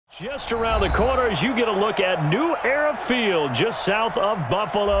Just around the corner as you get a look at New Era Field, just south of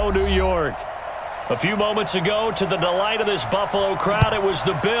Buffalo, New York. A few moments ago, to the delight of this Buffalo crowd, it was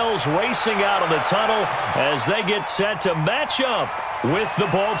the Bills racing out of the tunnel as they get set to match up with the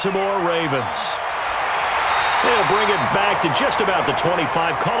Baltimore Ravens. They'll bring it back to just about the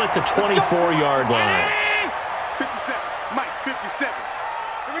 25, call it the 24-yard line. 57, Mike, 57.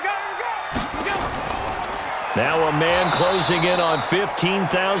 Here we go, here we go. Now a man closing in on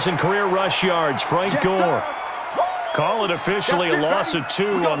 15,000 career rush yards, Frank Gore. Call it officially a loss of 2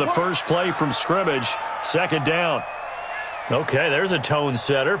 on the first play from scrimmage. Second down. Okay, there's a tone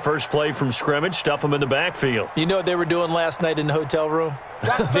setter. First play from scrimmage, stuff them in the backfield. You know what they were doing last night in the hotel room?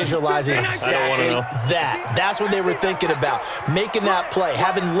 Visualizing exactly that. That's what they were thinking about. Making that play,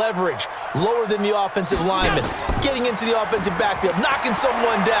 having leverage, lower than the offensive lineman, getting into the offensive backfield, knocking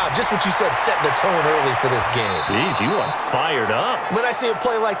someone down. Just what you said, setting the tone early for this game. Jeez, you are fired up. When I see a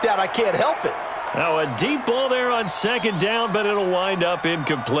play like that, I can't help it. Now a deep ball there on second down, but it'll wind up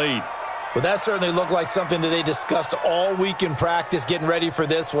incomplete. Well, that certainly looked like something that they discussed all week in practice, getting ready for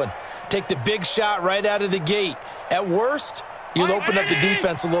this one. Take the big shot right out of the gate. At worst, you'll open up the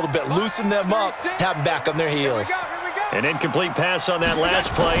defense a little bit, loosen them up, have them back on their heels. An incomplete pass on that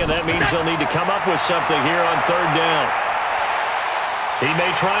last play, and that means they'll need to come up with something here on third down. He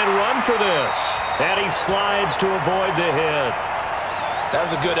may try and run for this, and he slides to avoid the hit. That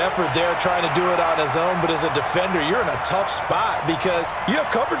was a good effort there, trying to do it on his own, but as a defender, you're in a tough spot because you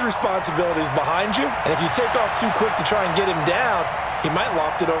have coverage responsibilities behind you, and if you take off too quick to try and get him down, he might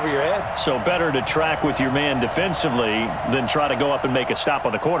loft it over your head. So better to track with your man defensively than try to go up and make a stop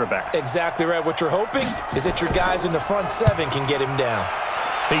on the quarterback. Exactly right. What you're hoping is that your guys in the front 7 can get him down.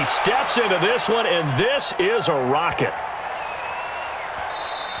 He steps into this one, and this is a rocket.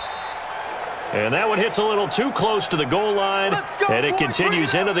 And that one hits a little too close to the goal line, and it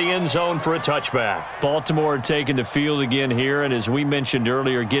continues into the end zone for a touchback. Baltimore taking the field again here, and as we mentioned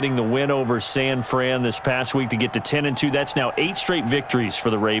earlier, getting the win over San Fran this past week to get to 10-2. That's now 8 straight victories for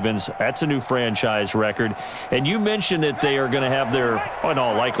the Ravens. That's a new franchise record. And you mentioned that they are going to have their, in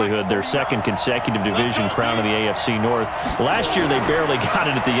all likelihood, their second consecutive division crown in the AFC North. Last year, they barely got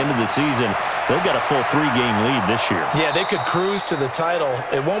it at the end of the season. They've got a full 3-game lead this year. Yeah, they could cruise to the title.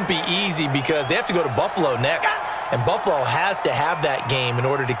 It won't be easy because they have to go to Buffalo next, and Buffalo has to have that game in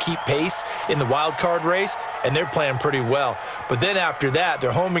order to keep pace in the wild card race, and they're playing pretty well. But then after that,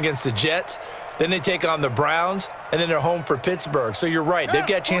 they're home against the Jets, then they take on the Browns, and then they're home for Pittsburgh. So you're right, they've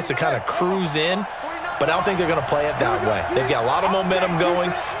got a chance to kind of cruise in, but I don't think they're going to play it that way. They've got a lot of momentum going.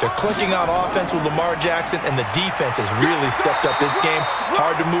 They're clicking on offense with Lamar Jackson, and the defense has really stepped up its game.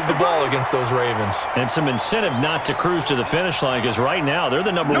 Hard to move the ball against those Ravens. And some incentive not to cruise to the finish line, because right now they're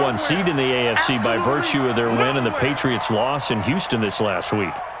the number 1 seed in the AFC by virtue of their win and the Patriots' loss in Houston this last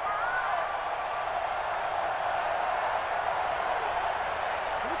week.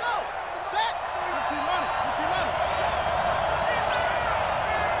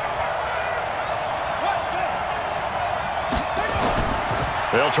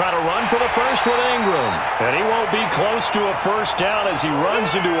 They'll try to run for the first with Ingram. And he won't be close to a first down as he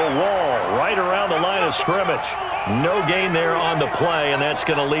runs into a wall right around the line of scrimmage. No gain there on the play, and that's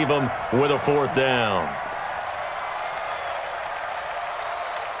going to leave him with a 4th down.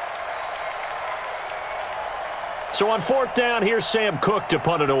 So on 4th down, here's Sam Cook to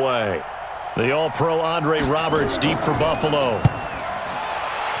punt it away. The All-Pro Andre Roberts deep for Buffalo.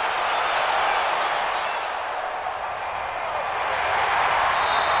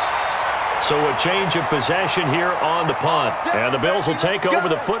 So a change of possession here on the punt. And the Bills will take over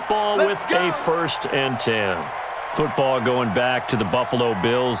the football with a 1st and 10. Football going back to the Buffalo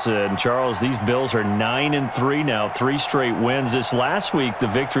Bills. And, Charles, these Bills are 9-3 now, 3 straight wins. This last week, the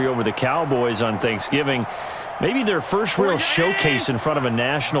victory over the Cowboys on Thanksgiving, maybe their first real showcase in front of a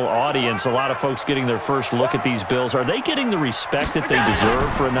national audience. A lot of folks getting their first look at these Bills. Are they getting the respect that they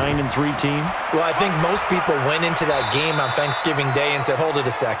deserve for a 9-3 team? Well, I think most people went into that game on Thanksgiving Day and said, hold it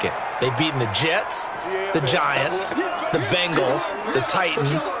a second. They've beaten the Jets, the Giants, the Bengals, the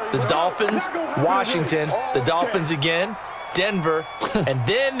Titans, the Dolphins, Washington, the Dolphins again, Denver, and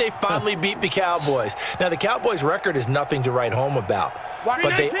then they finally beat the Cowboys. Now, the Cowboys' record is nothing to write home about,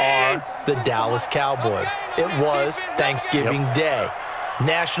 but they are the Dallas Cowboys. It was Thanksgiving Day.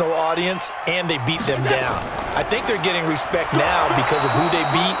 National audience, and they beat them down. I think they're getting respect now because of who they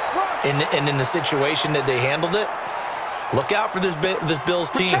beat and in the situation that they handled it. Look out for this Bills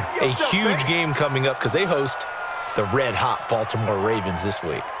team. A huge game coming up because they host the red-hot Baltimore Ravens this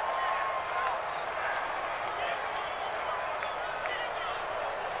week.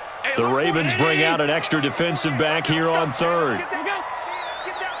 The Ravens bring out an extra defensive back here on 3rd.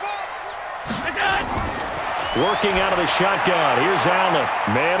 Working out of the shotgun. Here's Allen.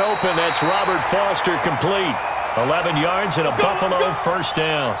 Man open. That's Robert Foster complete. 11 yards and a Buffalo first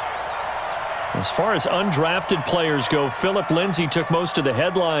down. As far as undrafted players go, Philip Lindsay took most of the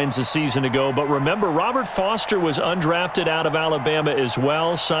headlines a season ago. But remember, Robert Foster was undrafted out of Alabama as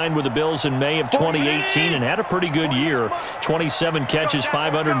well, signed with the Bills in May of 2018 and had a pretty good year. 27 catches,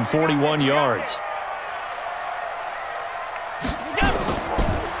 541 yards.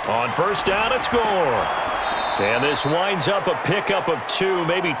 On first down, it's Gore. And this winds up a pickup of 2,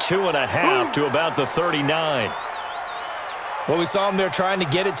 maybe 2.5 to about the 39. Well, we saw him there trying to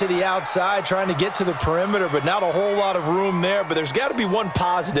get it to the outside, trying to get to the perimeter, but not a whole lot of room there. But there's got to be one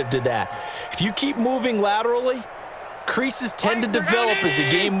positive to that. If you keep moving laterally, creases tend to develop as the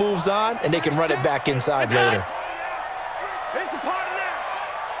game moves on, and they can run it back inside later.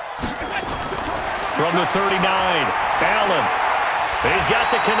 From the 39, Allen. He's got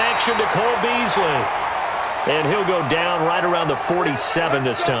the connection to Cole Beasley. And he'll go down right around the 47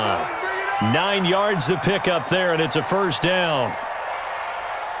 this time. 9 yards to pick up there, and it's a first down.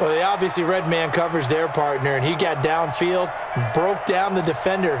 Well, they obviously red man covers their partner, and he got downfield, broke down the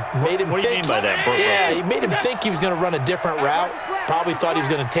defender, made him think. What do you mean by that? Yeah, he made him think he was going to run a different route. Probably thought he was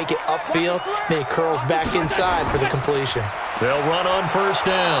going to take it upfield. Then he curls back inside for the completion. They'll run on first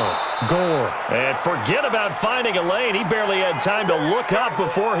down. Gore. And forget about finding a lane. He barely had time to look up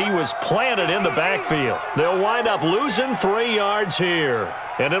before he was planted in the backfield. They'll wind up losing 3 yards here.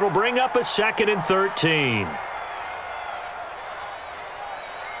 And it'll bring up a 2nd and 13.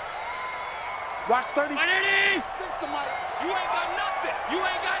 Watch 30. Fix the mic. You ain't got nothing. You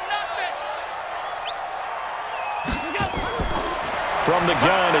ain't got nothing. From the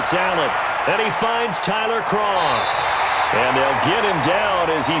gun, it's Allen. And he finds Tyler Croft. And they'll get him down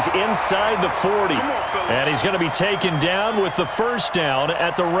as he's inside the 40. And he's going to be taken down with the first down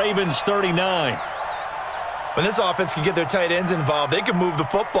at the Ravens' 39. When this offense can get their tight ends involved, they can move the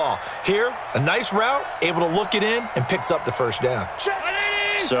football. Here, a nice route, able to look it in, and picks up the first down.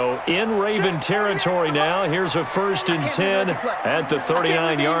 So in Raven territory now, here's a 1st and 10 at the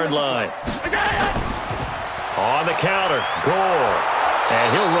 39-yard line. On the counter, Gore.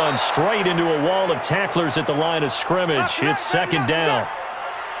 And he'll run straight into a wall of tacklers at the line of scrimmage. It's 2nd down.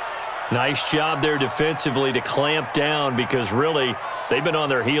 Nice job there defensively to clamp down because really they've been on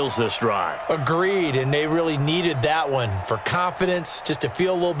their heels this drive. Agreed, and they really needed that one for confidence, just to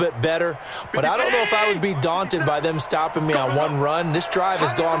feel a little bit better. But I don't know if I would be daunted by them stopping me on one run. This drive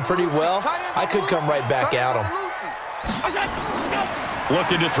has gone pretty well. I could come right back at them.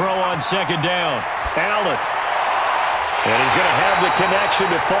 Looking to throw on 2nd down. Allen. And he's going to have the connection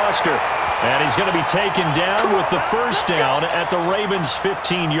to Foster. And he's going to be taken down with the first down at the Ravens'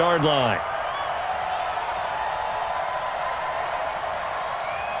 15-yard line.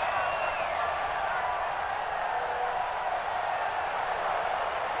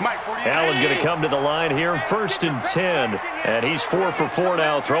 Allen going to come to the line here, 1st and 10. And he's 4 for 4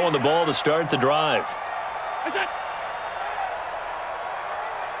 now, throwing the ball to start the drive.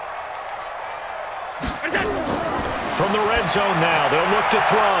 From the red zone now, they'll look to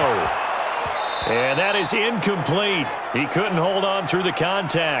throw. And that is incomplete. He couldn't hold on through the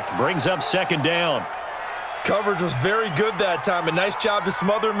contact. Brings up 2nd down. Coverage was very good that time. A nice job to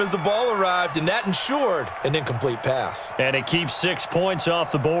smother him as the ball arrived, and that ensured an incomplete pass. And it keeps 6 points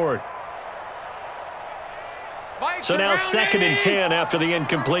off the board. So now 2nd and 10 after the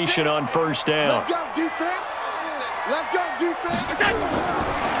incompletion on first down. Let's go, defense. Let's go, defense.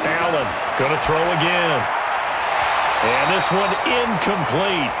 Allen going to throw again. And this one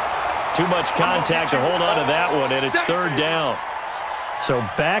incomplete. Too much contact to hold on to that one, and it's 3rd down. So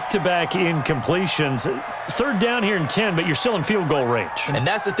back-to-back incompletions. 3rd down here in 10, but you're still in field goal range. And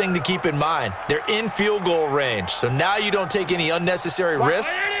that's the thing to keep in mind. They're in field goal range. So now you don't take any unnecessary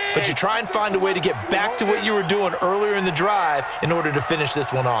risks, but you try and find a way to get back to what you were doing earlier in the drive in order to finish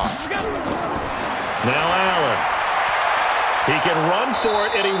this one off. Now Allen. He can run for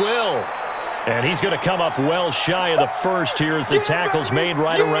it, and he will. And he's going to come up well shy of the first here as the tackle's made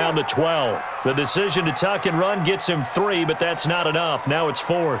right around the 12. The decision to tuck and run gets him 3, but that's not enough. Now it's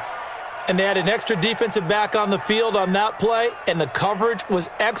 4th. And they had an extra defensive back on the field on that play, and the coverage was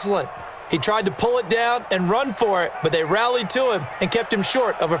excellent. He tried to pull it down and run for it, but they rallied to him and kept him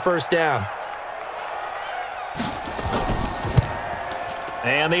short of a first down.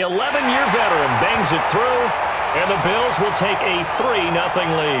 And the 11-year veteran bangs it through, and the Bills will take a 3-0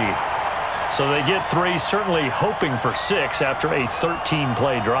 lead. So they get 3, certainly hoping for 6 after a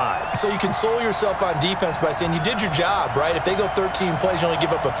 13-play drive. So you console yourself on defense by saying you did your job, right? If they go 13 plays, you only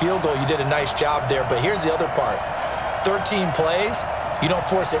give up a field goal, you did a nice job there. But here's the other part. 13 plays, you don't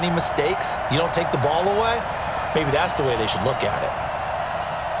force any mistakes, you don't take the ball away. Maybe that's the way they should look at it.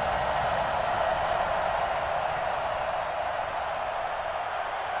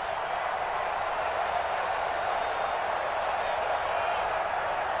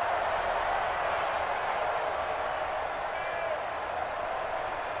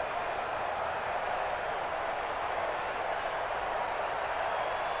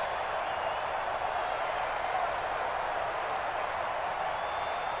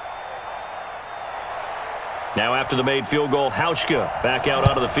 Now after the made field goal, Hauschka back out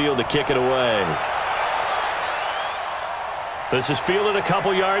onto the field to kick it away. This is fielded a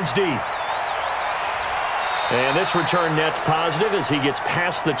couple yards deep. And this return net's positive as he gets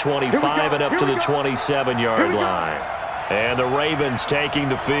past the 25 and up to the 27-yard line. And the Ravens taking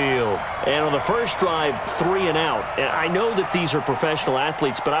the field. And on the first drive, 3 and out. And I know that these are professional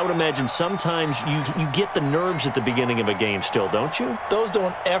athletes, but I would imagine sometimes you get the nerves at the beginning of a game still, don't you? Those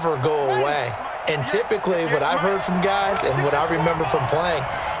don't ever go away. And typically what I've heard from guys and what I remember from playing,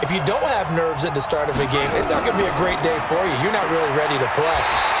 if you don't have nerves at the start of a game, it's not going to be a great day for you. You're not really ready to play.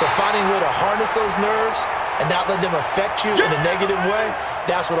 So finding a way to harness those nerves and not let them affect you in a negative way,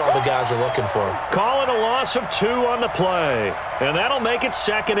 that's what all the guys are looking for. Call it a loss of 2 on the play. And that'll make it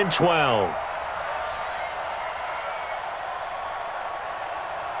 2nd and 12.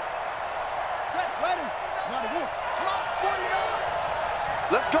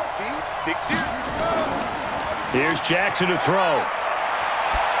 Let's go, D. Big series. Here's Jackson to throw.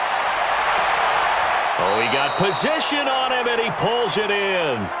 Oh, he got position on him, and he pulls it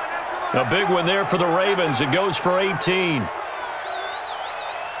in. A big one there for the Ravens. It goes for 18.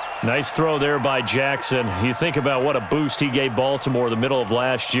 Nice throw there by Jackson. You think about what a boost he gave Baltimore the middle of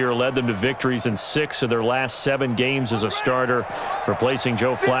last year, led them to victories in 6 of their last 7 games as a starter, replacing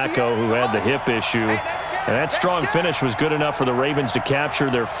Joe Flacco, who had the hip issue. And that strong finish was good enough for the Ravens to capture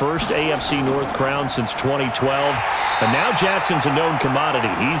their first AFC North crown since 2012. And now Jackson's a known commodity.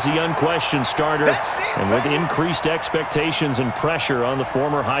 He's the unquestioned starter, and with increased expectations and pressure on the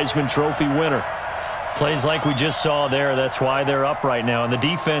former Heisman Trophy winner. Plays like we just saw there, that's why they're up right now. And the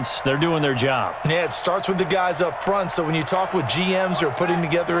defense, they're doing their job. Yeah, it starts with the guys up front. So when you talk with GMs who are putting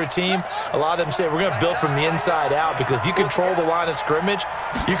together a team, a lot of them say we're going to build from the inside out, because if you control the line of scrimmage,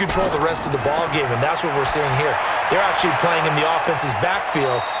 you control the rest of the ball game, and that's what we're seeing here. They're actually playing in the offense's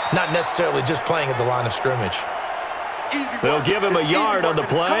backfield, not necessarily just playing at the line of scrimmage. They'll give him a yard on the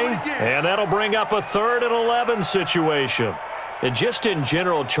play, and that'll bring up a 3rd and 11 situation. And just in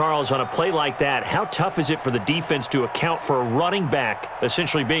general, Charles, on a play like that, how tough is it for the defense to account for a running back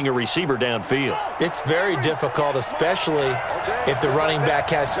essentially being a receiver downfield? It's very difficult, especially if the running back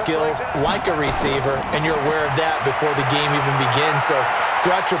has skills like a receiver, and you're aware of that before the game even begins. So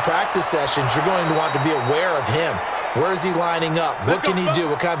throughout your practice sessions, you're going to want to be aware of him. Where is he lining up? What can he do?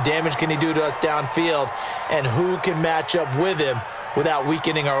 What kind of damage can he do to us downfield? And who can match up with him without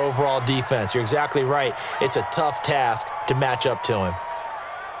weakening our overall defense? You're exactly right. It's a tough task to match up to him.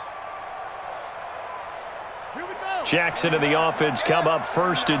 Jackson and the offense come up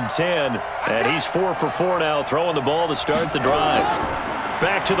 1st and 10, and he's 4 for 4 now, throwing the ball to start the drive.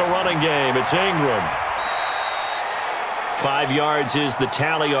 Back to the running game. It's Ingram. 5 yards is the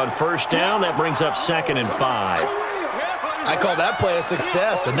tally on 1st down. That brings up 2nd and 5. I call that play a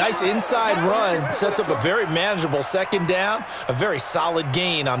success. A nice inside run sets up a very manageable 2nd down, a very solid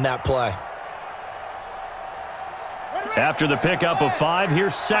gain on that play. After the pickup of 5,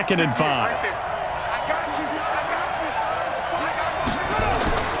 here's 2nd and 5.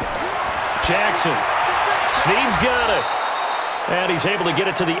 Jackson. Snead's got it. And he's able to get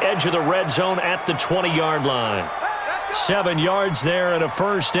it to the edge of the red zone at the 20-yard line. 7 yards there and a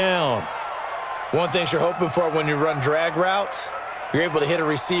 1st down. One thing you're hoping for when you run drag routes, you're able to hit a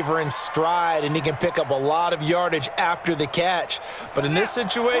receiver in stride, and he can pick up a lot of yardage after the catch. But in this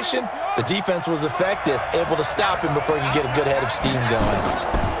situation, the defense was effective, able to stop him before you get a good head of steam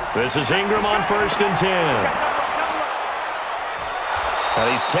going. This is Ingram on 1st and 10.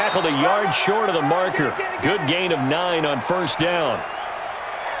 And he's tackled a yard short of the marker. Good gain of 9 on 1st down.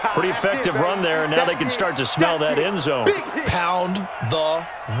 Pretty effective run there, and now they can start to smell that end zone. Pound the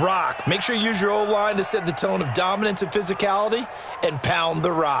rock. Make sure you use your O-line to set the tone of dominance and physicality, and pound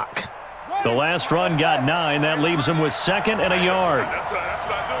the rock. The last run got 9. That leaves him with 2nd and a yard. That's what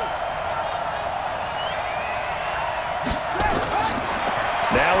I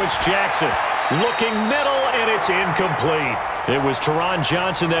do. Now it's Jackson. Looking middle, and it's incomplete. It was Teron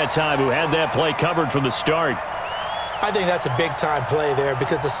Johnson that time who had that play covered from the start. I think that's a big-time play there,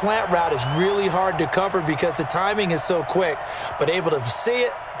 because the slant route is really hard to cover because the timing is so quick. But able to see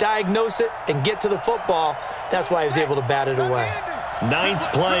it, diagnose it, and get to the football, that's why he was able to bat it away.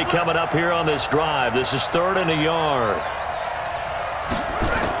 Ninth play coming up here on this drive. This is 3rd and a yard.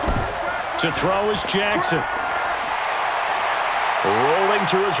 To throw is Jackson. Rolling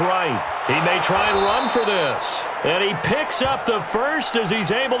to his right. He may try and run for this. And he picks up the first as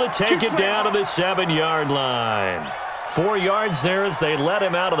he's able to take it down to the 7-yard line. 4 yards there as they let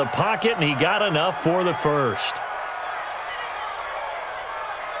him out of the pocket, and he got enough for the first.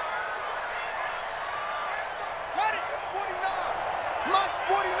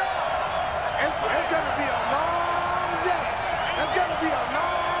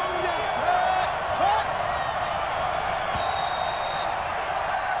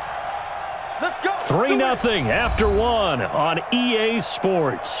 Let's go. 3-0 after 1 on EA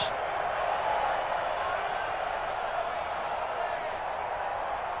Sports.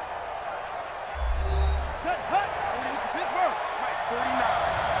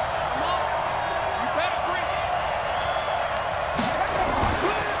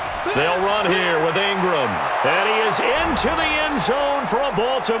 They'll run here with Ingram. And he is into the end zone for a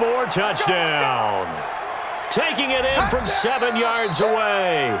Baltimore touchdown. Taking it in from 7 yards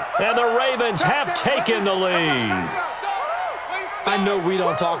away. And the Ravens have taken the lead. I know we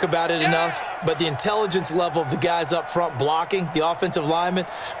don't talk about it enough, but the intelligence level of the guys up front blocking, the offensive linemen,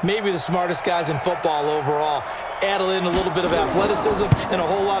 maybe the smartest guys in football overall. Add in a little bit of athleticism and a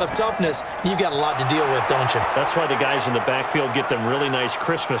whole lot of toughness, you've got a lot to deal with, don't you? That's why the guys in the backfield get them really nice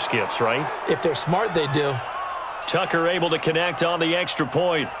Christmas gifts, right? If they're smart, they do. Tucker able to connect on the extra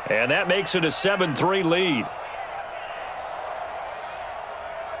point, and that makes it a 7-3 lead.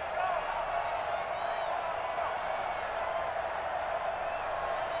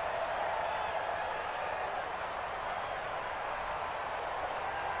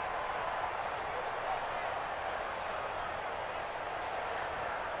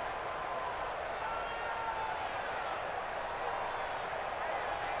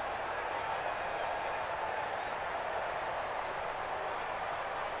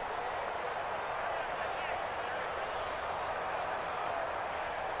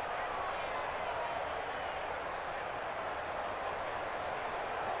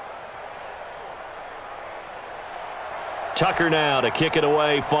 Tucker now to kick it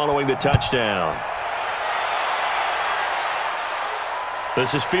away following the touchdown.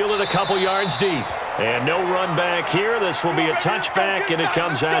 This is fielded a couple yards deep. And no run back here. This will be a touchback, and it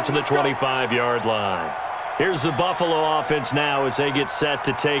comes out to the 25-yard line. Here's the Buffalo offense now as they get set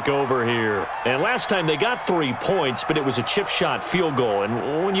to take over here. And last time they got 3 points, but it was a chip shot field goal.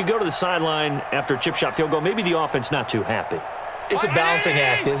 And when you go to the sideline after a chip shot field goal, maybe the offense not too happy. It's a balancing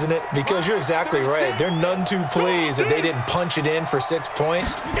act, isn't it? Because you're exactly right. They're none too pleased that they didn't punch it in for 6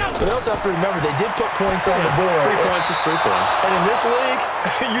 points. But they also have to remember they did put points on the board. 3 points is 3 points. And in this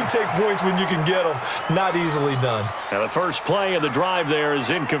league, you take points when you can get them. Not easily done. Now the first play of the drive there is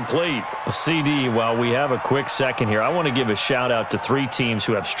incomplete. CD, while we have a quick second here, I want to give a shout-out to 3 teams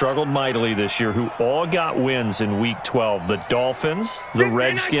who have struggled mightily this year who all got wins in Week 12. The Dolphins, the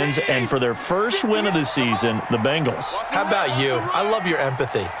Redskins, and for their first win of the season, the Bengals. How about you? I love your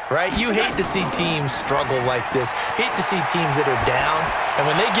empathy, right? You hate to see teams struggle like this. Hate to see teams that are down. And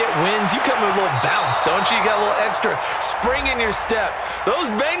when they get wins, you come with a little bounce, don't you? You got a little extra spring in your step. Those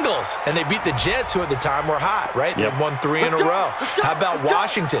Bengals, and they beat the Jets, who at the time were hot, right? They won 3 in a row. How about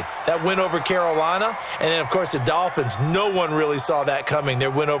Washington? That win over Carolina. And then, of course, the Dolphins. No one really saw that coming. Their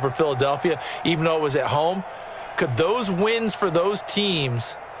win over Philadelphia, even though it was at home. Could those wins for those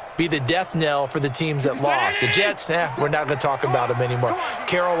teams be the death knell for the teams that lost? The Jets, we're not going to talk about them anymore.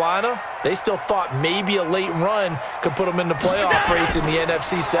 Carolina, they still thought maybe a late run could put them in the playoff race in the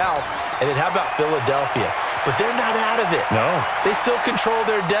NFC South. And then how about Philadelphia? But they're not out of it. No. They still control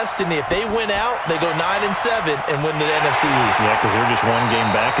their destiny. If they win out, they go 9-7 and win the NFC East. Yeah, because they're just 1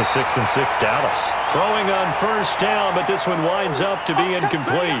 game back of 6-6 Dallas. Throwing on first down, but this one winds up to be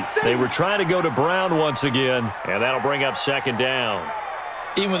incomplete. They were trying to go to Brown once again, and that'll bring up 2nd down.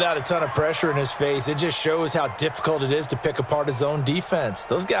 Even without a ton of pressure in his face, it just shows how difficult it is to pick apart his own defense.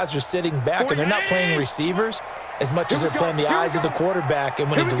 Those guys are sitting back, and they're not playing receivers as much as they're playing the eyes of the quarterback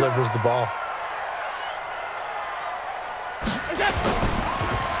and when he delivers the ball.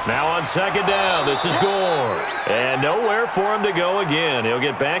 Now on 2nd down, this is Gore. And nowhere for him to go again. He'll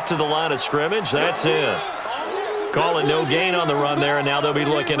get back to the line of scrimmage. That's it. Calling no gain on the run there, and now they'll be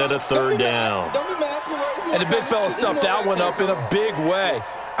looking at a 3rd down. And the big fella stuffed that one up in a big way.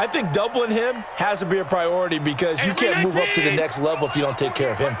 I think doubling him has to be a priority because you can't move up to the next level if you don't take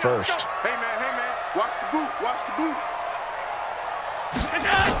care of him first. Hey, man, watch the boot, watch the boot.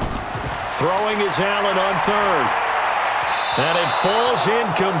 Throwing is Allen on 3rd. And it falls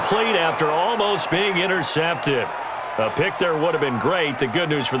incomplete after almost being intercepted. A pick there would have been great. The good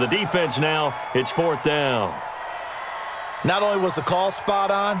news for the defense now, it's 4th down. Not only was the call spot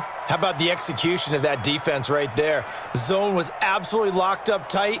on, how about the execution of that defense right there? The zone was absolutely locked up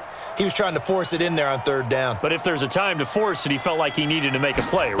tight. He was trying to force it in there on 3rd down. But if there's a time to force it, he felt like he needed to make a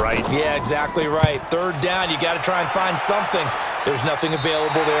play, right? Yeah, exactly right. 3rd down, you got to try and find something. There's nothing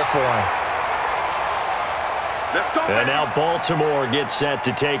available there for him. And now Baltimore gets set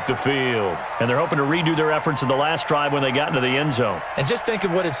to take the field. And they're hoping to redo their efforts in the last drive when they got into the end zone. And just think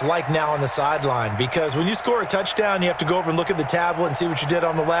of what it's like now on the sideline, because when you score a touchdown, you have to go over and look at the tablet and see what you did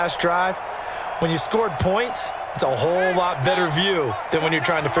on the last drive. When you scored points, it's a whole lot better view than when you're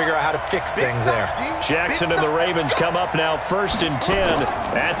trying to figure out how to fix things there. Jackson and the Ravens come up now 1st and 10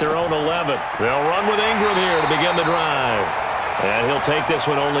 at their own 11. They'll run with Ingram here to begin the drive. And he'll take this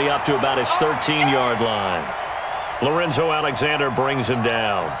one only up to about his 13-yard line. Lorenzo Alexander brings him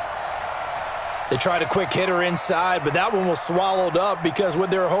down. They tried a quick hitter inside, but that one was swallowed up because what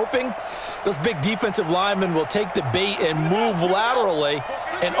they're hoping, those big defensive linemen will take the bait and move laterally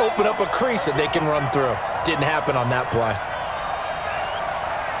and open up a crease that they can run through. Didn't happen on that play.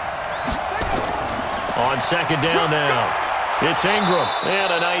 On 2nd down now, it's Ingram.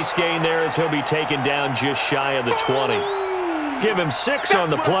 And a nice gain there as he'll be taken down just shy of the 20. Give him 6 on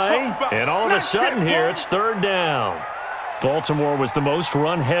the play, and all of a sudden here, it's 3rd down. Baltimore was the most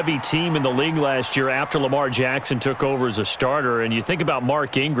run-heavy team in the league last year after Lamar Jackson took over as a starter. And you think about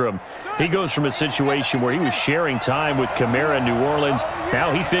Mark Ingram, he goes from a situation where he was sharing time with Kamara in New Orleans.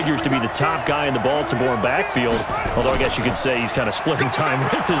 Now he figures to be the top guy in the Baltimore backfield, although I guess you could say he's kind of splitting time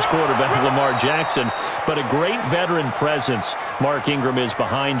with his quarterback, Lamar Jackson. But a great veteran presence Mark Ingram is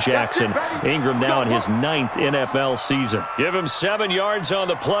behind Jackson. Ingram now in his 9th NFL season. Give him 7 yards on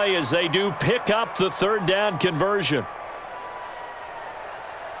the play as they do pick up the 3rd down conversion.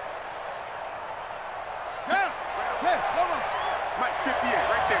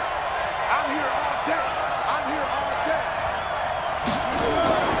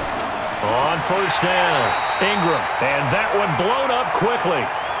 On 1st down, Ingram, and that one blown up quickly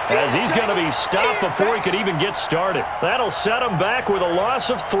as he's going to be stopped before he could even get started. That'll set him back with a loss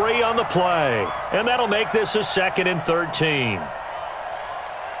of 3 on the play, and that'll make this a 2nd and 13.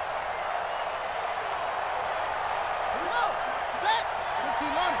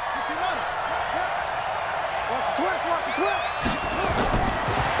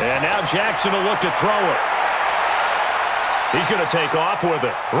 And now Jackson will look to throw it. He's going to take off with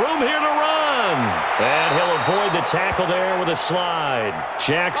it. Room here to run. And he'll avoid the tackle there with a slide.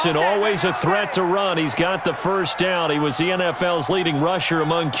 Jackson always a threat to run. He's got the 1st down. He was the NFL's leading rusher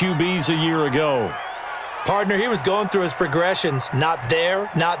among QBs a year ago. Partner, he was going through his progressions. Not there,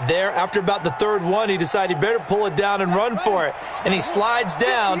 not there. After about the 3rd one, he decided he better pull it down and run for it. And he slides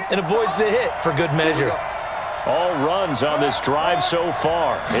down and avoids the hit for good measure. All runs on this drive so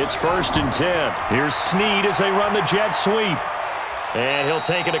far. It's 1st and 10. Here's Snead as they run the jet sweep. And he'll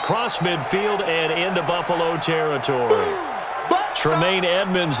take it across midfield and into Buffalo territory. Tremaine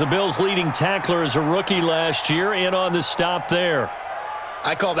Edmonds, the Bills' leading tackler as a rookie last year, in on the stop there.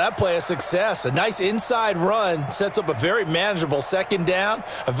 I call that play a success. A nice inside run sets up a very manageable 2nd down.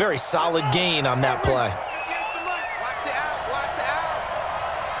 A very solid gain on that play.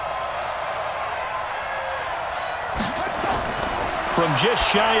 From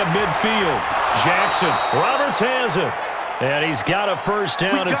just shy of midfield, Jackson. Roberts has it. And he's got a 1st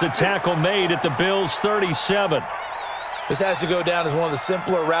down as the tackle made at the Bills' 37. This has to go down as one of the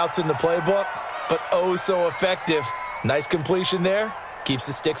simpler routes in the playbook, but oh so effective. Nice completion there. Keeps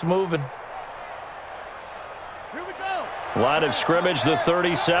the sticks moving. Here we go. Line of scrimmage, the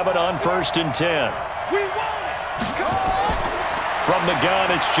 37 on 1st and 10. We want it. Come on. From the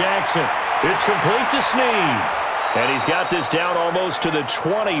gun, it's Jackson. It's complete to Snead. And he's got this down almost to the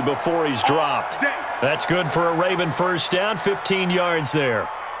 20 before he's dropped. That's good for a Raven 1st down, 15 yards there.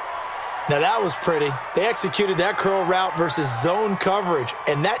 Now that was pretty. They executed that curl route versus zone coverage,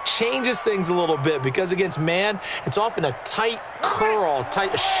 and that changes things a little bit because against man, it's often a tight curl,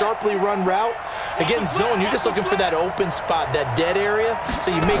 a sharply run route. Against zone, you're just looking for that open spot, that dead area,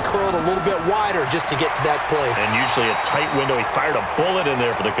 so you may curl it a little bit wider just to get to that place. And usually a tight window. He fired a bullet in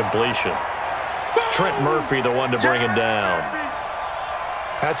there for the completion. Trent Murphy, the one to bring him down.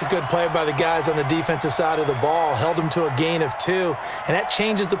 That's a good play by the guys on the defensive side of the ball. Held him to a gain of 2. And that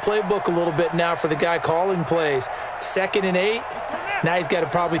changes the playbook a little bit now for the guy calling plays. 2nd and 8. Now he's got to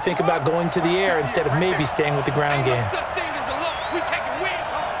probably think about going to the air instead of maybe staying with the ground game.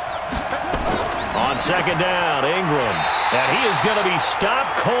 On 2nd down, Ingram. And he is going to be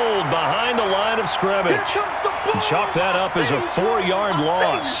stopped cold behind the line of scrimmage. Chalk that up as a 4-yard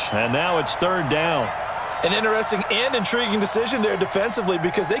loss. And now it's 3rd down. An interesting and intriguing decision there defensively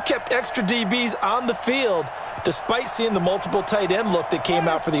because they kept extra DBs on the field despite seeing the multiple tight end look that came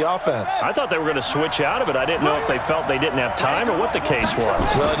out for the offense. I thought they were going to switch out of it. I didn't know if they felt they didn't have time or what the case was.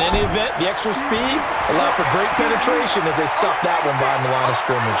 Well, in any event, the extra speed allowed for great penetration as they stuffed that one behind the line of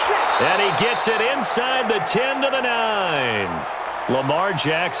scrimmage. And he gets it inside the 10 to the 9. Lamar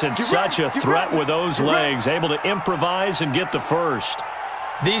Jackson, such a threat with those legs, able to improvise and get the first.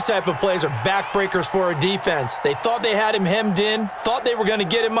 These type of plays are backbreakers for a defense. They thought they had him hemmed in, thought they were going to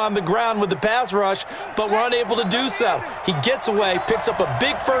get him on the ground with the pass rush, but were unable to do so. He gets away, picks up a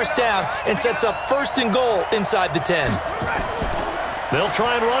big first down, and sets up 1st and goal inside the 10. They'll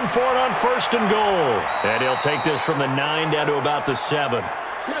try and run for it on 1st and goal. And he'll take this from the 9 down to about the 7.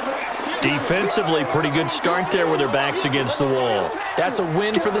 Defensively, pretty good start there with their backs against the wall. That's a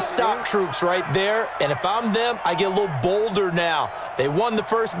win for the stop troops right there. And if I'm them, I get a little bolder now. They won the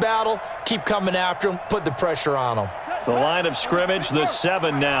first battle. Keep coming after them. Put the pressure on them. The line of scrimmage, the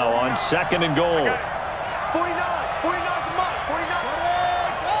 7 now on 2nd and goal. 49, 49, come on, 49.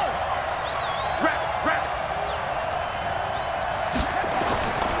 Rap.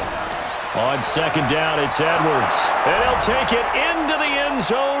 On 2nd down, it's Edwards. And he'll take it into the end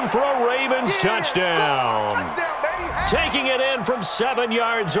zone for a Ravens touchdown. Taking it in from 7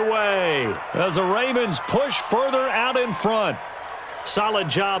 yards away as the Ravens push further out in front. Solid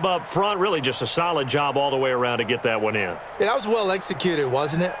job up front, really just a solid job all the way around to get that one in. That was well executed,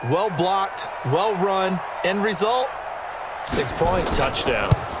 wasn't it? Well blocked, well run. End result, 6 points.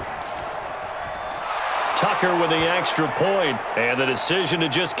 Touchdown. Tucker with the extra point, and the decision to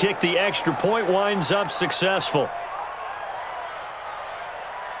just kick the extra point winds up successful.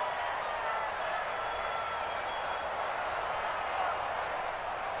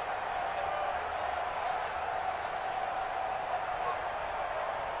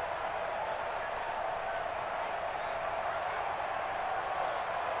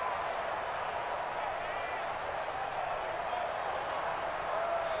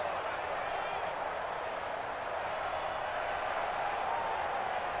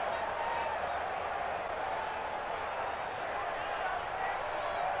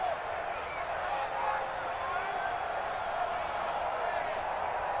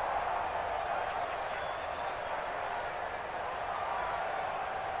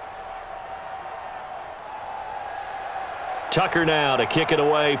 Tucker now to kick it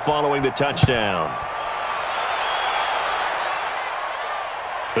away following the touchdown.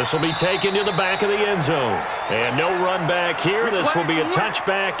 This will be taken to the back of the end zone. And no run back here. This will be a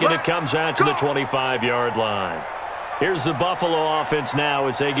touchback, and it comes out to the 25-yard line. Here's the Buffalo offense now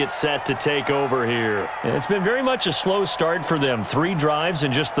as they get set to take over here. And it's been very much a slow start for them. 3 drives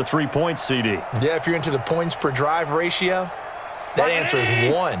and just the 3 points, CD. Yeah, if you're into the points per drive ratio, that answer is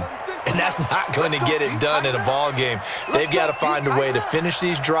 1. And that's not going to get it done in a ball game. They've got to find a way to finish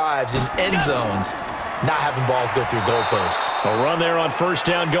these drives in end zones, not having balls go through goalposts. A run there on 1st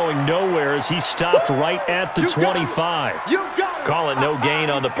down going nowhere as he stopped right at the 25. Call it no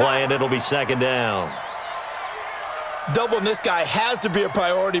gain on the play, and it'll be 2nd down. Doubling this guy has to be a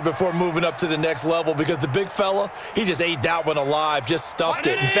priority before moving up to the next level because the big fella, he just ate that one alive, just stuffed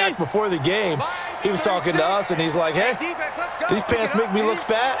it. In fact, before the game, he was talking to us, and he's like, hey, these pants make me look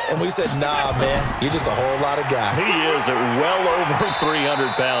fat? And we said, nah, man, you're just a whole lot of guy. He is at well over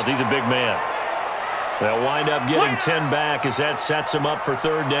 300 pounds. He's a big man. They'll wind up getting 10 back as that sets him up for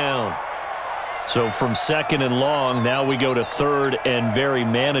 3rd down. So from 2nd and long, now we go to 3rd and very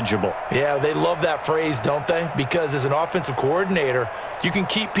manageable. Yeah, they love that phrase, don't they? Because as an offensive coordinator, you can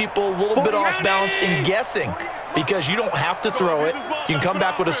keep people a little bit off balance and guessing because you don't have to throw it. You can come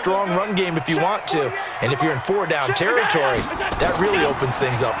back with a strong run game if you want to. And if you're in 4-down territory, that really opens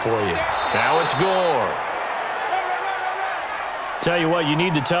things up for you. Now it's Gore. Tell you what, you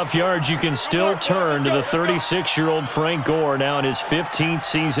need the tough yards. You can still turn to the 36-year-old Frank Gore, now in his 15th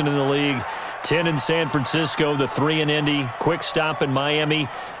season in the league. 10 in San Francisco, the 3 in Indy, quick stop in Miami,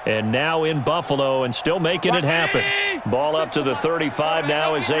 and now in Buffalo, and still making it happen. Ball up to the 35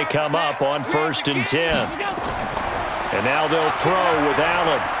 now as they come up on 1st and 10. And now they'll throw with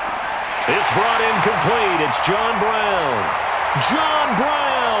Allen. It's brought in complete. It's John Brown. John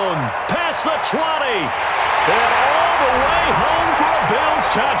Brown past the 20. And all the way home for a Bills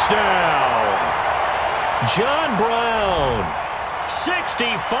touchdown. John Brown.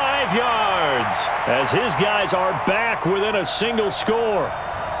 65 yards as his guys are back within a single score.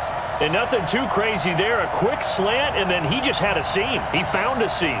 And nothing too crazy there. A quick slant, and then he just had a seam. He found a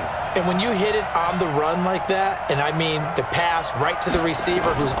seam. And when you hit it on the run like that, and I mean the pass right to the receiver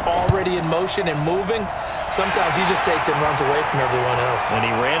who's already in motion and moving, sometimes he just takes it and runs away from everyone else. And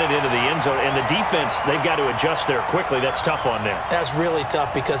he ran it into the end zone. And the defense, they've got to adjust there quickly. That's tough on them. That's really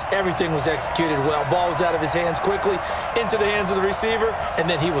tough because everything was executed well. Ball was out of his hands quickly, into the hands of the receiver, and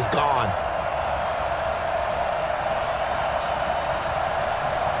then he was gone.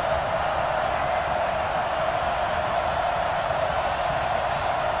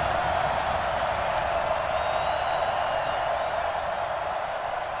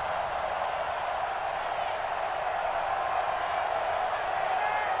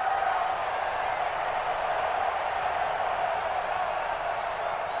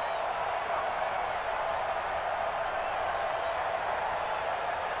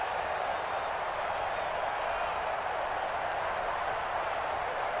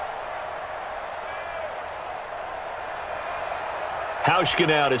 Hauschka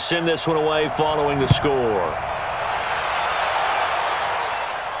now to send this one away following the score.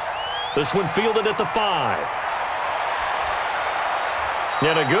 This one fielded at the 5.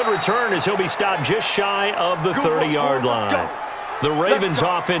 And a good return as he'll be stopped just shy of the 30-yard line. The Ravens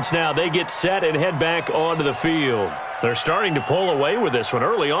offense now, they get set and head back onto the field. They're starting to pull away with this one.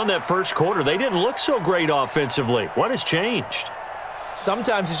 Early on that first quarter, they didn't look so great offensively. What has changed?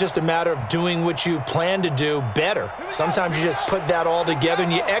 Sometimes it's just a matter of doing what you plan to do better. Sometimes you just put that all together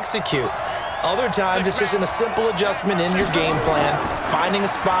and you execute. Other times it's just in a simple adjustment in your game plan, finding a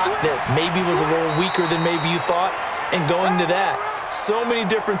spot that maybe was a little weaker than maybe you thought, and going to that. So many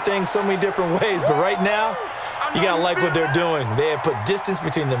different things, so many different ways, but right now, you got to like what they're doing. They have put distance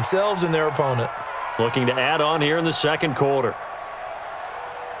between themselves and their opponent. Looking to add on here in the second quarter.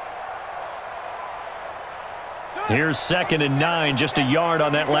 Here's 2nd and 9, just a yard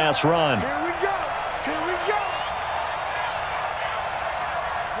on that last run. Here we go. Here we go.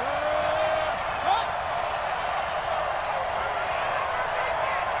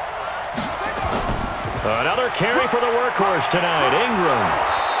 Another carry for the workhorse tonight, Ingram.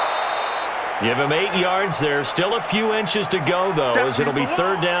 Give him 8 yards there. Still a few inches to go, though, as it'll be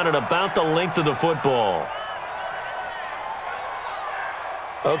 3rd down and about the length of the football.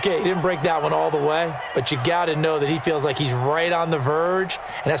 Okay, he didn't break that one all the way, but you got to know that he feels like he's right on the verge,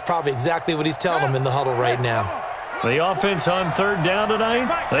 and that's probably exactly what he's telling him in the huddle right now. The offense on 3rd down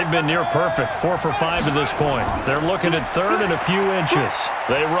tonight, they've been near perfect, 4 for 5 to this point. They're looking at 3rd and a few inches.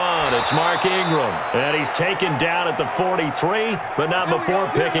 They run. It's Mark Ingram, and he's taken down at the 43, but not before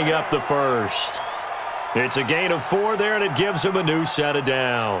picking up the first. It's a gain of 4 there, and it gives him a new set of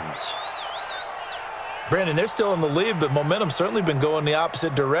downs. Brandon, they're still in the lead, but momentum's certainly been going the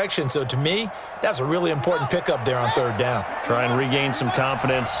opposite direction. So to me, that's a really important pickup there on 3rd down. Try and regain some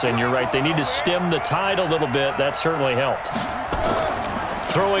confidence, and you're right. They need to stem the tide a little bit. That certainly helped.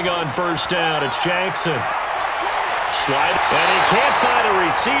 Throwing on 1st down, it's Jackson. Slide, and he can't find a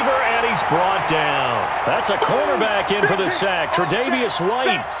receiver, and he's brought down. That's a cornerback in for the sack, Tre'Davious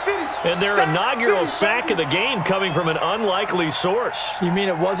White. And their inaugural sack of the game coming from an unlikely source. You mean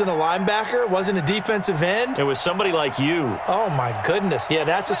it wasn't a linebacker? It wasn't a defensive end? It was somebody like you. Oh, my goodness. Yeah,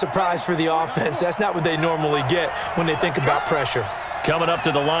 that's a surprise for the offense. That's not what they normally get when they think about pressure. Coming up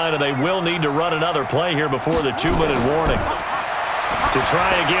to the line, and they will need to run another play here before the 2-minute warning. To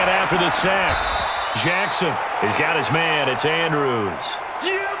try again after the sack. Jackson, he's got his man. It's Andrews.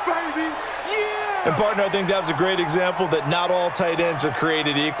 Yeah, baby. Yeah. And, partner, I think that was a great example that not all tight ends are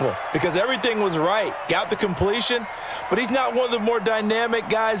created equal because everything was right. Got the completion, but he's not one of the more dynamic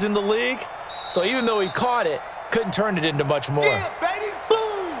guys in the league. So even though he caught it, couldn't turn it into much more. Yeah, baby. Boom.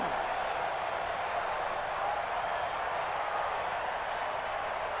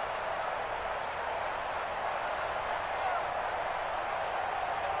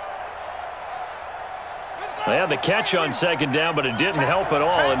 They had the catch on 2nd down, but it didn't help at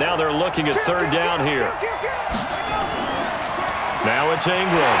all, and now they're looking at 3rd down here. Now it's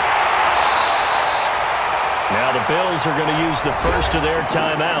Ingram. Now the Bills are going to use the first of their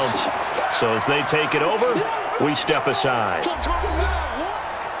timeouts. So as they take it over, we step aside.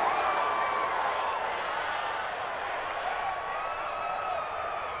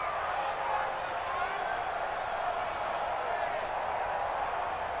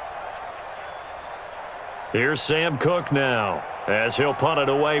 Here's Sam Cook now, as he'll punt it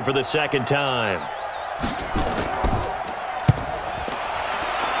away for the 2nd time.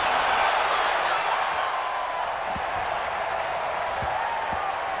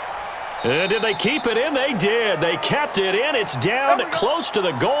 And did they keep it in? They did. They kept it in. It's down close to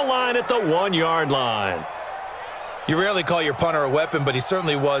the goal line at the 1-yard line. You rarely call your punter a weapon, but he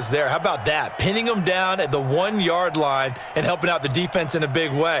certainly was there. How about that? Pinning him down at the 1-yard line and helping out the defense in a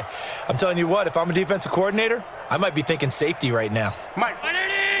big way. I'm telling you what, if I'm a defensive coordinator, I might be thinking safety right now. Mike.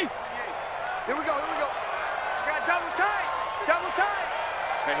 Here we go. We got double tight.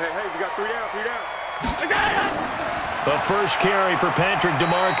 Hey, we got 3 down. The first carry for Patrick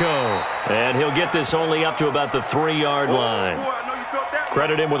DeMarco. And he'll get this only up to about the 3-yard line.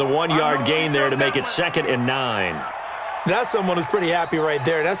 Credit him with a 1-yard gain there to make it 2nd and 9. That's someone who's pretty happy right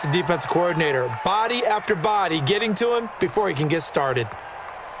there. That's the defensive coordinator. Body after body getting to him before he can get started.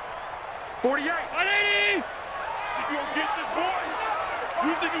 48. 180. You gonna get this, boys?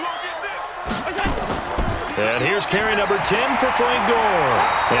 You think you gonna get this? And here's carry number 10 for Frank Gore.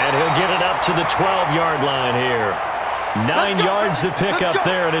 And he'll get it up to the 12-yard line here. 9 yards to pick up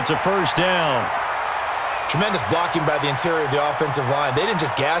there, and it's a first down. Tremendous blocking by the interior of the offensive line. They didn't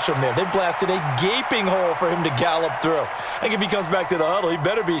just gash him there. They blasted a gaping hole for him to gallop through. I think if he comes back to the huddle, he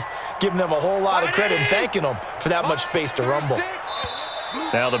better be giving them a whole lot of credit and thanking them for that much space to rumble.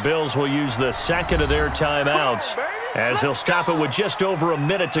 Now the Bills will use the second of their timeouts as they'll stop it with just over a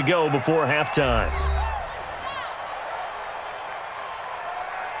minute to go before halftime.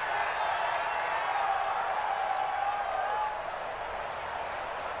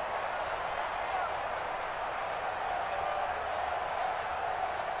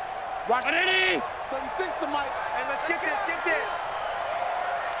 Watch 36 to Mike. And let's get this.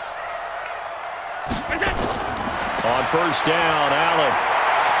 On first down, Allen.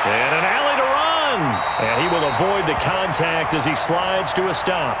 And an alley to run. And he will avoid the contact as he slides to a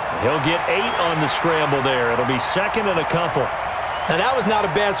stop. He'll get 8 on the scramble there. It'll be 2nd and a couple. Now, that was not a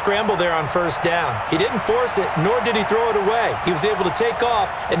bad scramble there on first down. He didn't force it, nor did he throw it away. He was able to take off,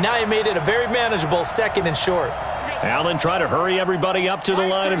 and now he made it a very manageable 2nd and short. Allen trying to hurry everybody up to the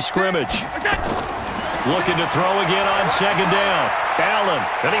line of scrimmage. Looking to throw again on 2nd down. Allen,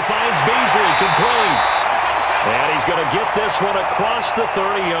 and he finds Beasley, complete. And he's going to get this one across the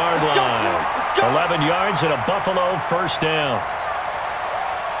 30-yard line. 11 yards and a Buffalo first down.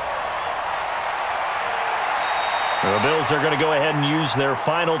 The Bills are going to go ahead and use their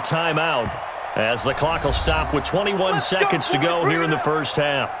final timeout as the clock will stop with 21 seconds to go here in the first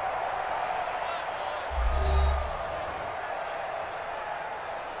half.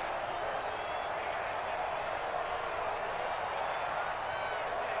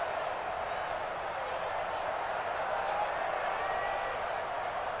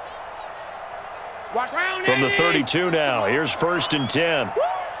 From the 32 now, here's 1st and 10.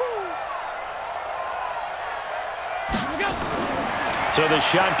 So the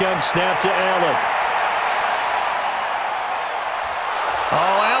shotgun snap to Allen.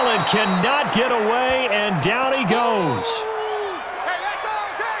 Oh, Allen cannot get away, and down he goes. Hey, that's all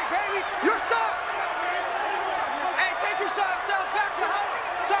day, baby. Your sock. Hey, take your socks out back to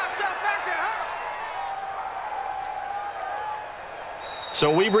huddle. Socks out back to huddle. So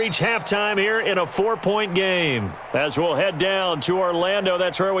we've reached halftime here in a 4-point game. As we'll head down to Orlando,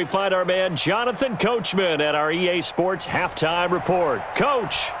 that's where we find our man Jonathan Coachman at our EA Sports Halftime Report.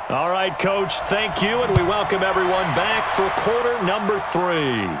 Coach. All right, Coach, thank you, and we welcome everyone back for quarter number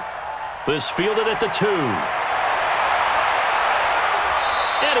 3. This fielded at the 2.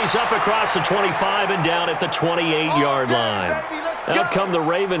 And he's up across the 25 and down at the 28-yard line. Out come the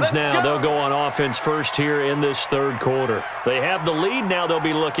Ravens now. They'll go on offense first here in this 3rd quarter. They have the lead now. They'll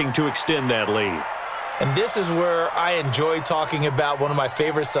be looking to extend that lead. And this is where I enjoy talking about one of my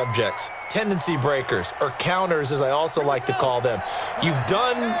favorite subjects, tendency breakers, or counters as I also like to call them. You've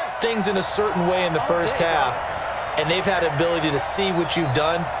done things in a certain way in the first half, and they've had the ability to see what you've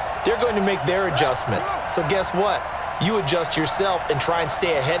done. They're going to make their adjustments. So guess what? You adjust yourself and try and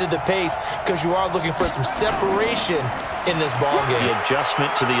stay ahead of the pace because you are looking for some separation in this ball game. The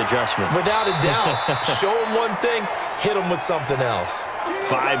adjustment to the adjustment. Without a doubt. Show them one thing, hit them with something else.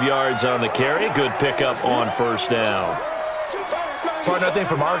 5 yards on the carry. Good pickup on first down. Partner, I think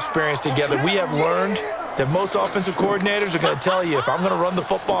from our experience together, we have learned that most offensive coordinators are going to tell you if I'm going to run the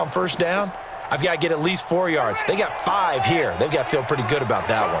football on first down, I've got to get at least 4 yards. They got 5 here. They've got to feel pretty good about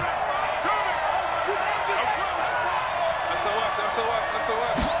that one.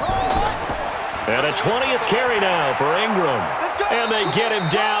 And a 20th carry now for Ingram. And they get him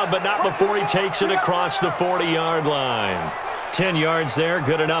down, but not before he takes it across the 40-yard line. 10 yards there,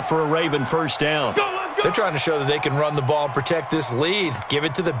 good enough for a Raven first down. They're trying to show that they can run the ball and protect this lead. Give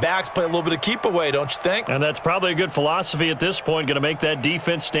it to the backs, play a little bit of keep away, don't you think? And that's probably a good philosophy at this point, going to make that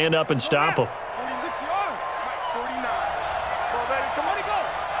defense stand up and stop them.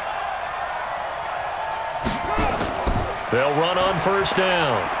 They'll run on first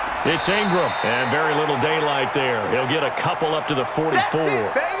down. It's Ingram. And very little daylight there. He'll get a couple up to the 44. That's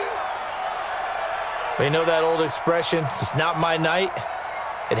it, baby. You know that old expression, it's not my night?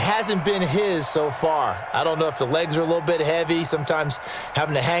 It hasn't been his so far. I don't know if the legs are a little bit heavy. Sometimes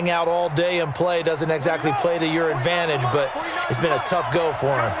having to hang out all day and play doesn't exactly play to your advantage, but it's been a tough go for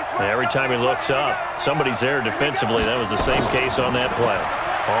him. Every time he looks up, somebody's there defensively. That was the same case on that play.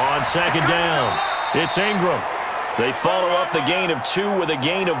 On second down, it's Ingram. They follow up the gain of 2 with a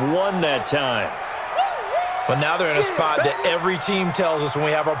gain of 1 that time. But now they're in a spot that every team tells us when we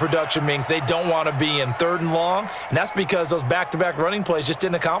have our production meetings they don't want to be in, 3rd and long, and that's because those back-to-back running plays just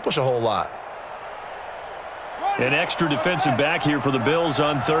didn't accomplish a whole lot. An extra defensive back here for the Bills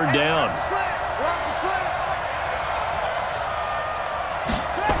on 3rd down.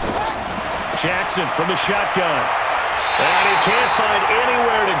 Jackson from the shotgun. And he can't find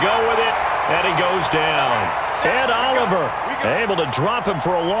anywhere to go with it, and he goes down. Ed Oliver able to drop him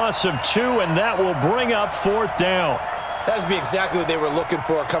for a loss of 2, and that will bring up 4th down. That would be exactly what they were looking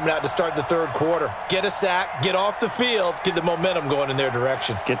for coming out to start the 3rd quarter. Get a sack, get off the field, get the momentum going in their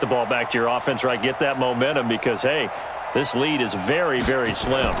direction. Get the ball back to your offense, right? Get that momentum because, hey, this lead is very, very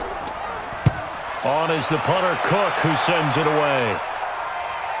slim. On is the punter, Cook, who sends it away.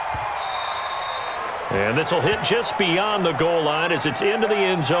 And this will hit just beyond the goal line as it's into the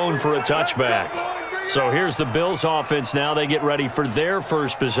end zone for a touchback. So here's the Bills offense now. They get ready for their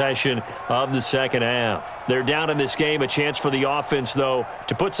first possession of the second half. They're down in this game. A chance for the offense, though,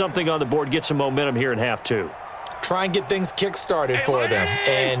 to put something on the board, get some momentum here in half 2. Try and get things kick-started for them.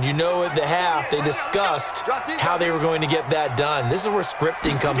 And you know at the half, they discussed how they were going to get that done. This is where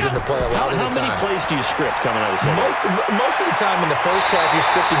scripting comes into play a lot of the time. How many plays do you script coming out of the second? Most of the time in the first half, you're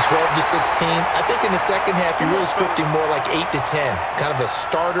scripting 12 to 16. I think in the second half, you're really scripting more like 8 to 10. Kind of a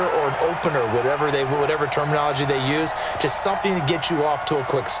starter or an opener, whatever terminology they use. Just something to get you off to a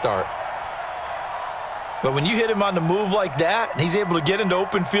quick start. But when you hit him on the move like that, and he's able to get into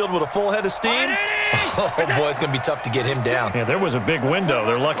open field with a full head of steam, oh, boy, it's going to be tough to get him down. Yeah, there was a big window.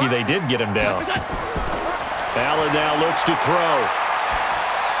 They're lucky they did get him down. Allen now looks to throw.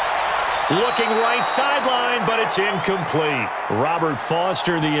 Looking right sideline, but it's incomplete. Robert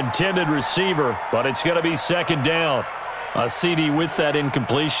Foster, the intended receiver, but it's going to be 2nd down. CD with that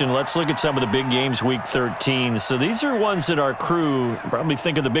incompletion. Let's look at some of the big games week 13. So these are ones that our crew probably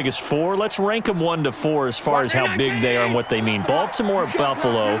think are the biggest 4. Let's rank them 1 to 4 as far as how big they are and what they mean. Baltimore at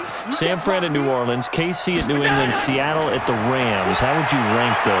Buffalo, San Fran at New Orleans, KC at New England, Seattle at the Rams. How would you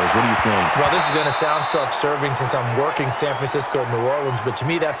rank those? What do you think? Well, this is going to sound self-serving since I'm working San Francisco and New Orleans, but to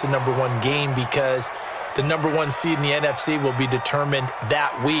me that's the number 1 game because the number 1 seed in the NFC will be determined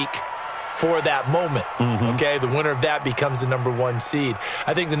that week for that moment, okay? The winner of that becomes the number 1 seed.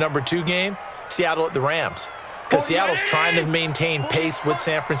 I think the number 2 game, Seattle at the Rams, because Seattle's trying to maintain pace with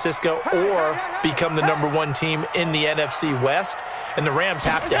San Francisco or become the number 1 team in the NFC West, and the Rams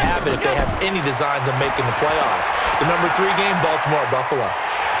have to have it if they have any designs on making the playoffs. The number 3 game, Baltimore at Buffalo.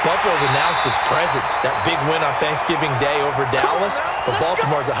 Buffalo's announced its presence, that big win on Thanksgiving Day over Dallas, but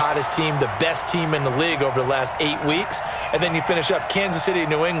Baltimore's the hottest team, the best team in the league over the last 8 weeks. And then you finish up Kansas City,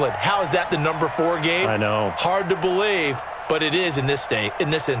 New England. How is that the number 4 game? I know. Hard to believe, but it is in this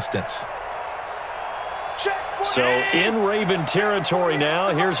instance. So in Raven territory now,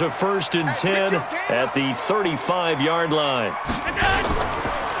 here's a 1st and 10 at the 35-yard line.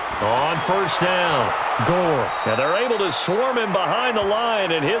 On 1st down, Gore. And they're able to swarm him behind the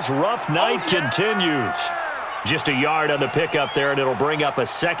line, and his rough night continues. Just a yard on the pickup there, and it'll bring up a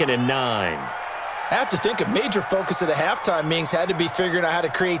 2nd and 9. I have to think a major focus of the halftime meetings had to be figuring out how to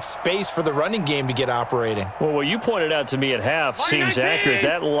create space for the running game to get operating. Well, what you pointed out to me at half seems accurate.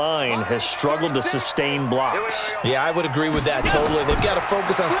 That line has struggled to sustain blocks. Yeah, I would agree with that totally. They've got to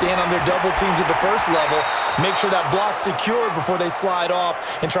focus on staying on their double teams at the first level, make sure that block's secured before they slide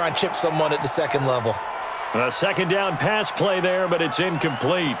off and try and chip someone at the 2nd level. A 2nd down pass play there, but it's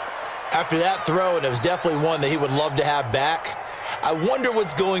incomplete. After that throw, and it was definitely one that he would love to have back, I wonder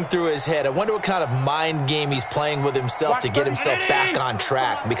what's going through his head. I wonder what kind of mind game he's playing with himself to get himself back on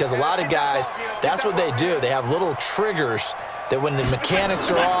track. Because a lot of guys, that's what they do. They have little triggers that when the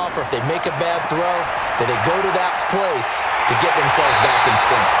mechanics are off or if they make a bad throw, that they go to that place to get themselves back in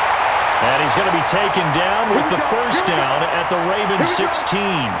sync. And he's going to be taken down with the 1st down at the Ravens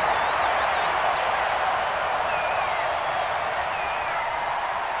 16.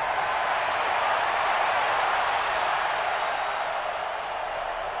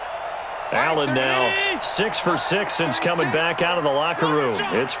 Allen now 6 for 6 since coming back out of the locker room.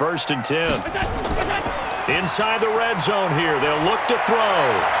 It's 1st and 10. Inside the red zone here. They'll look to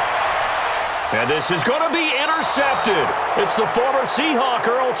throw. And this is going to be intercepted. It's the former Seahawk,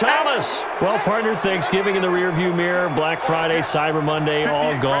 Earl Thomas. Well, partner, Thanksgiving in the rearview mirror, Black Friday, Cyber Monday,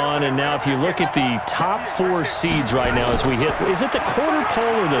 all gone. And now if you look at the top 4 seeds right now as we hit, is it the quarter pole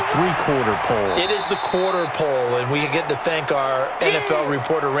or the 3/4 pole? It is the quarter pole, and we get to thank our NFL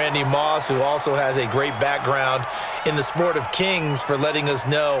reporter, Randy Moss, who also has a great background in the sport of kings, for letting us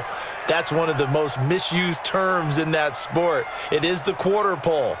know that's one of the most misused terms in that sport. It is the quarter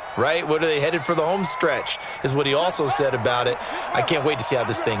pole, right? What are they headed for the home stretch is what he also said about it. I can't wait to see how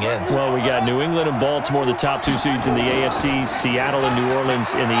this thing ends. Well, we got New England and Baltimore, the top 2 seeds in the AFC, Seattle and New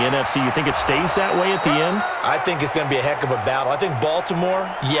Orleans in the NFC. You think it stays that way at the end? I think it's going to be a heck of a battle. I think Baltimore,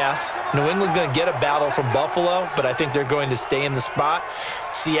 yes. New England's going to get a battle from Buffalo, but I think they're going to stay in the spot.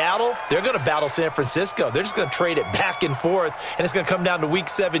 Seattle, they're going to battle San Francisco. They're just going to trade it back and forth, and it's going to come down to Week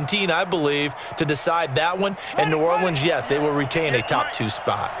 17, I believe, to decide that one. And New Orleans, yes, they will retain a top 2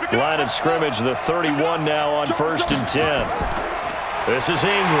 spot. Line of scrimmage, the 31 now on 1st and 10. This is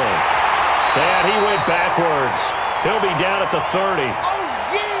Ingram. And he went backwards. He'll be down at the 30.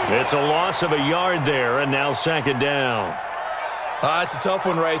 It's a loss of a yard there, and now 2nd down. It's a tough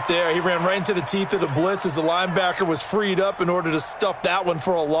one right there. He ran right into the teeth of the blitz as the linebacker was freed up in order to stuff that one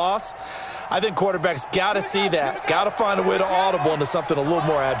for a loss. I think quarterbacks got to see that. Got to find a way to audible into something a little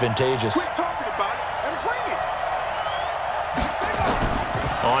more advantageous.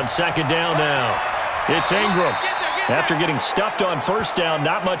 On 2nd down now, it's Ingram. After getting stuffed on 1st down,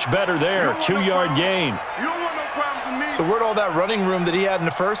 not much better there. 2-yard gain. So where'd all that running room that he had in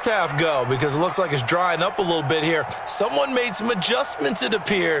the first half go? Because it looks like it's drying up a little bit here. Someone made some adjustments, it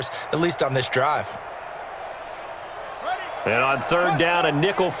appears, at least on this drive. And on 3rd down, a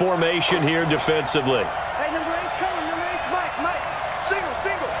nickel formation here defensively. Hey, number 8's coming. Number 8's Mike. Single.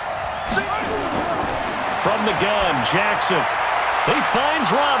 From the gun, Jackson. He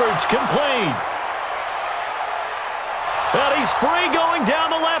finds Roberts, complete. And he's free going down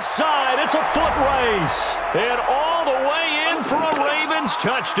the left side. It's a foot race. And all the way in for a Ravens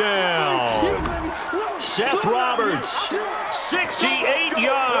touchdown. Seth Roberts, 68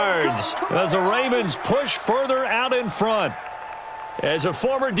 yards as the Ravens push further out in front. As a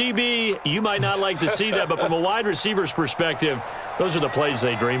former DB, you might not like to see that, but from a wide receiver's perspective, those are the plays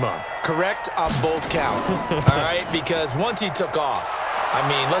they dream of. Correct on both counts, all right? Because once he took off, I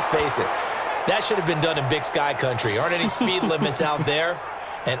mean, let's face it, that should have been done in Big Sky country. Aren't any speed limits out there?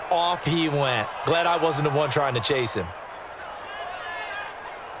 And off he went. Glad I wasn't the one trying to chase him.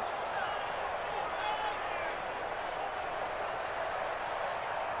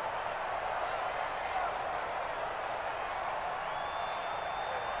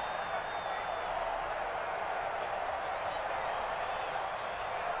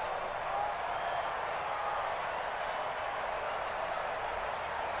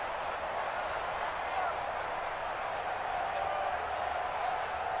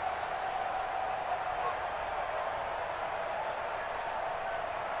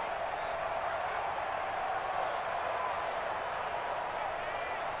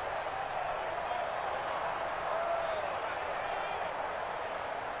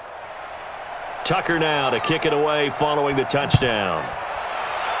 Tucker now to kick it away following the touchdown.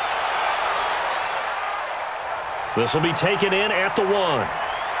 This will be taken in at the 1.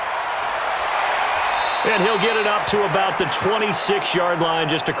 And he'll get it up to about the 26-yard line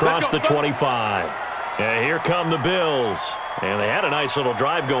just across the 25. And here come the Bills. And they had a nice little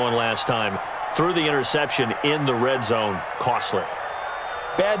drive going last time. Threw the interception in the red zone. Costly.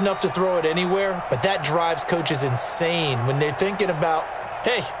 Bad enough to throw it anywhere, but that drives coaches insane when they're thinking about,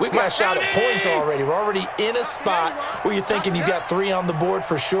 hey, we got a shot at points already. We're already in a spot where you're thinking you got 3 on the board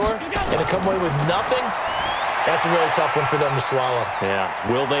for sure, and to come away with nothing, that's a really tough one for them to swallow. Yeah,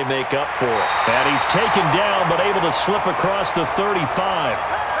 will they make up for it? And he's taken down, but able to slip across the 35.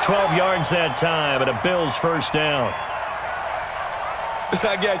 12 yards that time, and a Bills 1st down.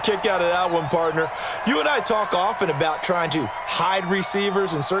 I got a kick out of that one, partner. You and I talk often about trying to hide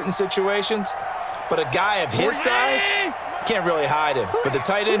receivers in certain situations, but a guy of his size can't really hide him. But the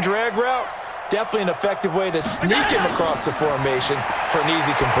tight end drag route, definitely an effective way to sneak him across the formation for an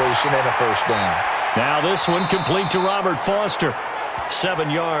easy completion and a 1st down. Now this one complete to Robert Foster. 7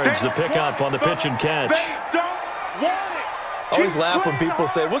 yards, the pickup on the pitch and catch. I always laugh when people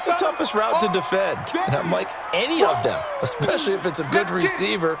say, what's the toughest route to defend? And I'm like, any of them, especially if it's a good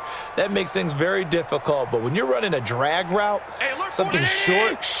receiver. That makes things very difficult. But when you're running a drag route, something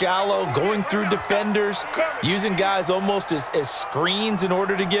short, shallow, going through defenders, using guys almost as screens in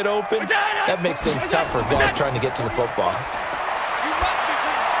order to get open, that makes things tough for guys trying to get to the football.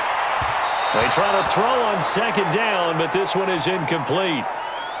 They try to throw on 2nd down, but this one is incomplete.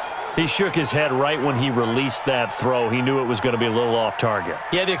 He shook his head right when he released that throw. He knew it was going to be a little off target.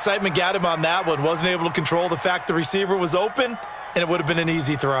 Yeah, the excitement got him on that one. Wasn't able to control the fact the receiver was open, and it would have been an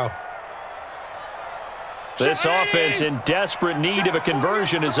easy throw. This offense in desperate need of a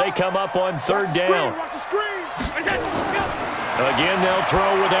conversion as they come up on third down. Again, they'll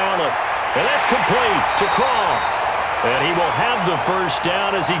throw with Allen. And that's complete to Croft. And he will have the first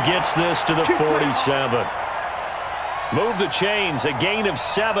down as he gets this to the 47. Move the chains, a gain of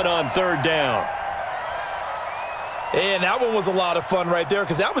 7 on third down. And that one was a lot of fun right there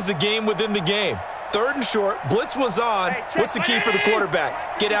because that was the game within the game. Third and short, blitz was on. What's the key for the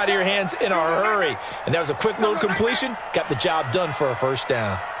quarterback? Get out of your hands in a hurry. And that was a quick little completion. Got the job done for a first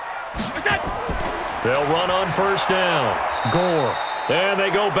down. They'll run on first down. Gore. And they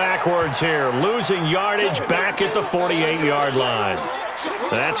go backwards here, losing yardage back at the 48-yard line.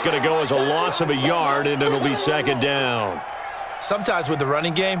 That's going to go as a loss of a yard, and it'll be second down. Sometimes with the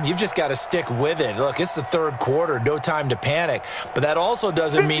running game, you've just got to stick with it. Look, it's the third quarter, no time to panic. But that also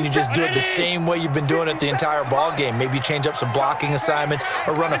doesn't mean you just do it the same way you've been doing it the entire ball game. Maybe change up some blocking assignments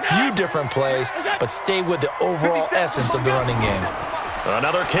or run a few different plays, but stay with the overall essence of the running game.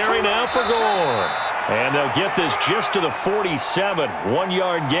 Another carry now for Gore. And they'll get this just to the 47,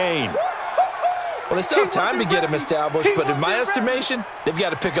 1-yard gain. Well, they still have time to get him established, but in my estimation, they've got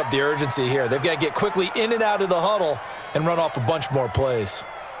to pick up the urgency here. They've got to get quickly in and out of the huddle and run off a bunch more plays.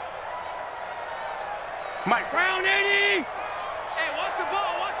 Mike Brown, 80. Hey, watch the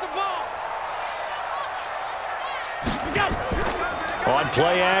ball, watch the ball. On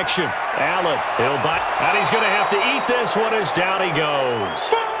play action, Allen, he'll bite, and he's going to have to eat this one as down he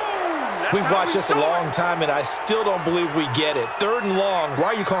goes. We've watched this a long time, and I still don't believe we get it. Third and long, why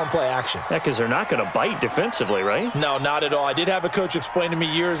are you calling play action? Yeah, because they're not going to bite defensively, right? No, not at all. I did have a coach explain to me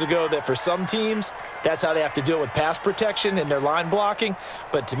years ago that for some teams, that's how they have to deal with pass protection and their line blocking,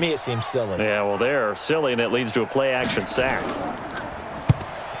 but to me it seems silly. Yeah, well, they're silly, and it leads to a play action sack.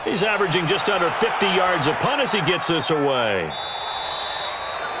 He's averaging just under 50 yards a punt as he gets this away.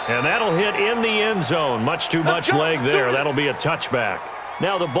 And that'll hit in the end zone. Much too much leg there. That'll be a touchback.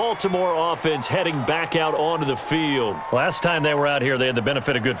 Now the Baltimore offense heading back out onto the field. Last time they were out here, they had the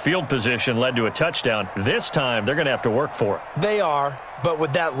benefit of good field position, led to a touchdown. This time, they're going to have to work for it. They are, but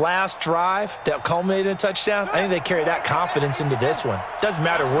with that last drive that culminated in a touchdown, I think they carry that confidence into this one. Doesn't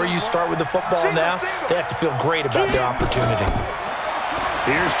matter where you start with the football now, they have to feel great about their opportunity.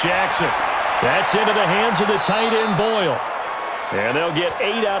 Here's Jackson. That's into the hands of the tight end, Boyle. And they'll get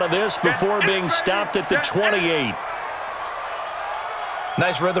 8 out of this before being stopped at the 28.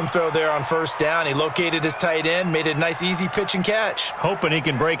 Nice rhythm throw there on first down. He located his tight end, made a nice easy pitch and catch. Hoping he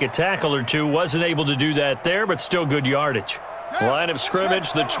can break a tackle or two. Wasn't able to do that there, but still good yardage. Line of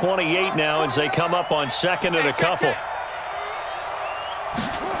scrimmage, the 28 now as they come up on second and a couple.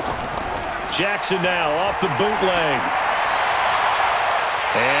 Jackson now off the bootleg.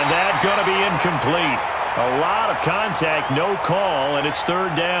 And that's going to be incomplete. A lot of contact, no call, and it's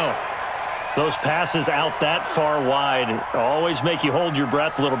third down. Those passes out that far wide always make you hold your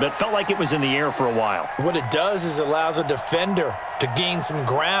breath a little bit. Felt like it was in the air for a while. What it does is it allows a defender to gain some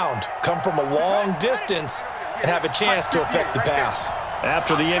ground, come from a long distance, and have a chance to affect the pass.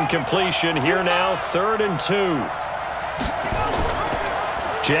 After the incompletion, here now, 3rd and 2.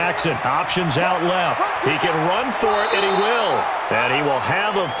 Jackson, options out left. He can run for it, and he will. And he will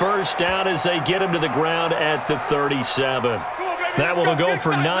have a first down as they get him to the ground at the 37. That will go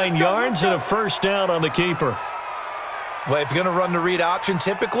for 9 yards and a first down on the keeper. Well, if you're going to run the read option,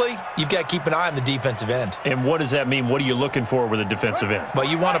 typically, you've got to keep an eye on the defensive end. And what does that mean? What are you looking for with a defensive end? Well,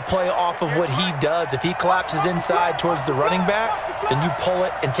 you want to play off of what he does. If he collapses inside towards the running back, then you pull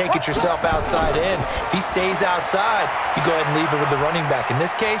it and take it yourself outside in. If he stays outside, you go ahead and leave it with the running back. In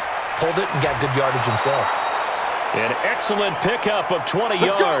this case, pulled it and got good yardage himself. An excellent pickup of 20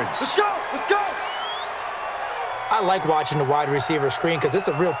 yards. Let's go! Let's go! I like watching the wide receiver screen because it's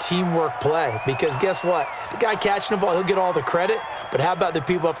a real teamwork play. Because guess what? The guy catching the ball, he'll get all the credit. But how about the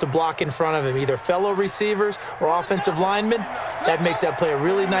people who have to block in front of him, either fellow receivers or offensive linemen? That makes that play a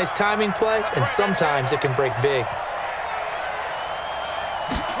really nice timing play, and sometimes it can break big.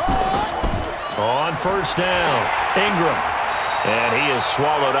 On first down, Ingram. And he is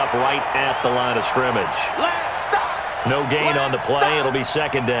swallowed up right at the line of scrimmage. No gain on the play. It'll be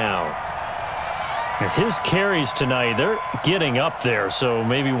second down. His carries tonight, they're getting up there, so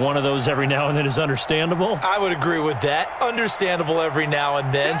maybe one of those every now and then is understandable. I would agree with that. Understandable every now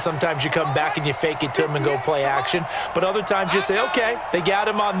and then. Sometimes you come back and you fake it to him and go play action. But other times you say, okay, they got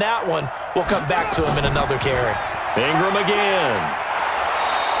him on that one. We'll come back to him in another carry. Ingram again.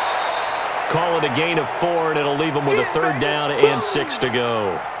 Call it a gain of 4, and it'll leave him with a third down and 6 to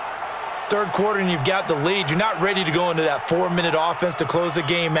go. third quarter and you've got the lead, you're not ready to go into that 4-minute offense to close the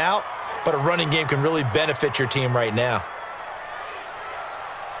game out, but a running game can really benefit your team right now.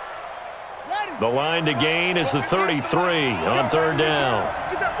 The line to gain is the 33 on third down.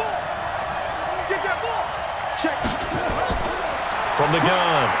 Get that ball. Get that ball. Check. From the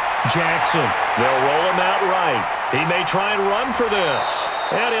gun, Jackson. They'll roll him out right. He may try and run for this.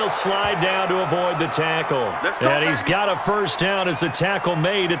 And he'll slide down to avoid the tackle. And he's got a first down as the tackle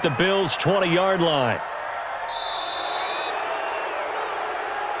made at the Bills' 20-yard line.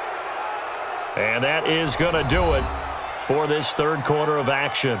 And that is going to do it for this third quarter of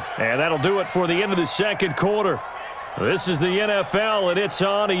action. And that'll do it for the end of the second quarter. This is the NFL, and it's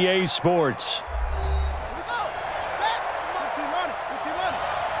on EA Sports.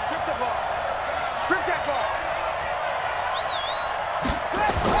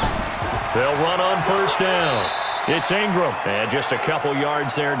 They'll run on first down. It's Ingram. And just a couple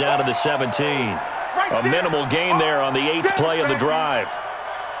yards there down to the 17. A minimal gain there on the 8th play of the drive.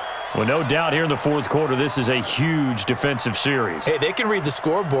 Well, no doubt here in the fourth quarter, this is a huge defensive series. Hey, they can read the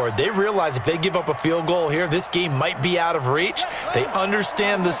scoreboard. They realize if they give up a field goal here, this game might be out of reach. They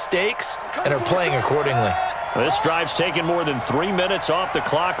understand the stakes and are playing accordingly. This drive's taken more than 3 minutes off the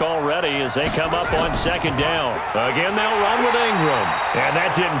clock already as they come up on second down. Again, they'll run with Ingram. And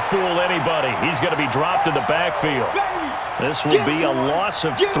that didn't fool anybody. He's going to be dropped in the backfield. This will be a loss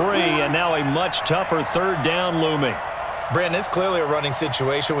of 3, and now a much tougher third down looming. Brandon, it's clearly a running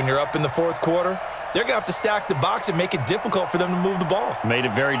situation when you're up in the fourth quarter. They're going to have to stack the box and make it difficult for them to move the ball. Made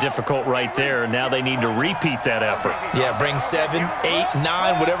it very difficult right there. Now they need to repeat that effort. Yeah, bring 7, 8,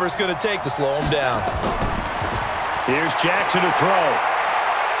 9, whatever it's going to take to slow them down. Here's Jackson to throw.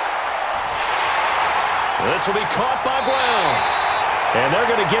 This will be caught by Brown. And they're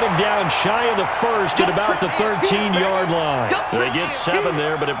going to get him down shy of the first at about the 13-yard line. They get 7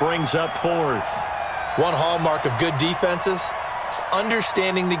 there, but it brings up 4th. One hallmark of good defenses is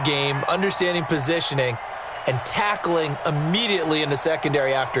understanding the game, understanding positioning, and tackling immediately in the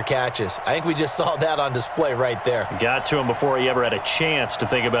secondary after catches. I think we just saw that on display right there. Got to him before he ever had a chance to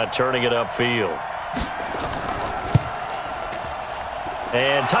think about turning it upfield.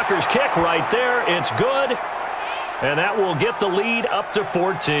 And Tucker's kick right there. It's good. And that will get the lead up to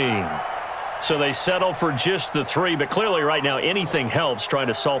 14. So they settle for just the 3, but clearly right now anything helps trying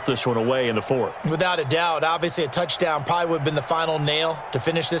to salt this one away in the 4th. Without a doubt, obviously a touchdown probably would have been the final nail to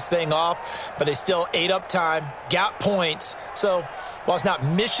finish this thing off, but they still ate up time, got points. So while it's not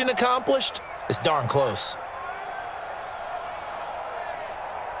mission accomplished, it's darn close.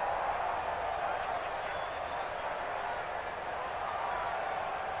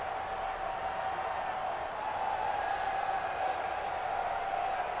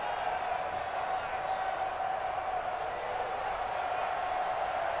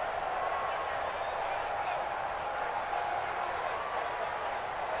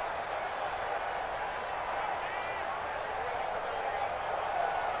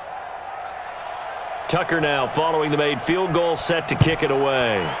 Tucker now following the made field goal, set to kick it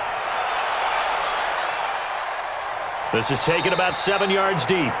away. This is taken about 7 yards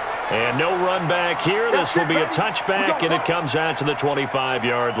deep. And no run back here. This will be a touchback, and it comes out to the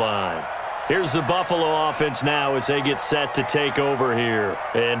 25-yard line. Here's the Buffalo offense now as they get set to take over here.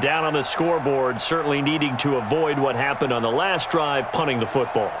 And down on the scoreboard, certainly needing to avoid what happened on the last drive, punting the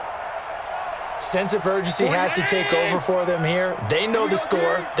football. Sense of urgency has to take over for them here. They know the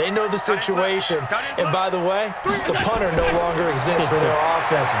score. They know the situation. And by the way, the punter no longer exists for their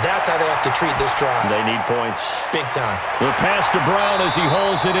offense. That's how they have to treat this drive. They need points. Big time. The pass to Brown as he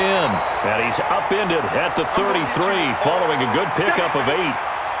hauls it in. And he's upended at the 33 following a good pickup of 8.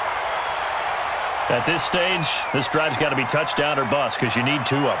 At this stage, this drive's got to be touchdown or bust because you need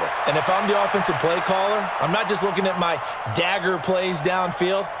 2 of them. And if I'm the offensive play caller, I'm not just looking at my dagger plays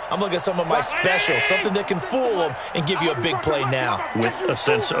downfield. I'm looking at some of my specials, something that can fool them and give you a big play now. With a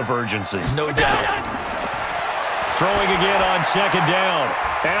sense of urgency. No doubt. Throwing again on second down.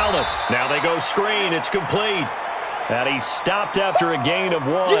 Allen. Now they go screen. It's complete. And he stopped after a gain of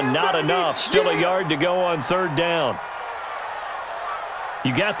 1. Not enough. Still a yard to go on third down.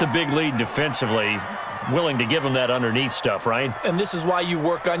 You got the big lead defensively, willing to give them that underneath stuff, right? And this is why you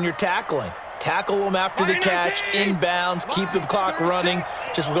work on your tackling. Tackle them after the catch, inbounds, keep the clock running.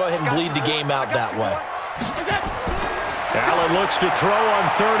 Just go ahead and bleed the game out that way. Allen looks to throw on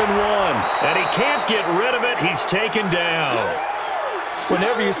 3rd and 1, and he can't get rid of it. He's taken down.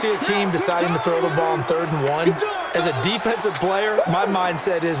 Whenever you see a team deciding to throw the ball on 3rd and 1, as a defensive player, my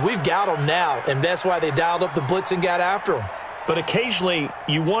mindset is we've got them now, and that's why they dialed up the blitz and got after them. But occasionally,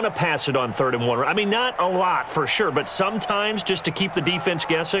 you want to pass it on 3rd and 1. I mean, not a lot for sure, but sometimes just to keep the defense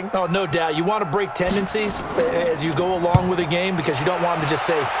guessing. Oh, no doubt. You want to break tendencies as you go along with a game because you don't want them to just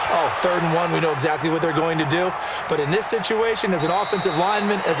say, oh, 3rd and 1, we know exactly what they're going to do. But in this situation, as an offensive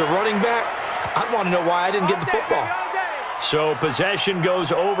lineman, as a running back, I'd want to know why I didn't get the football. So possession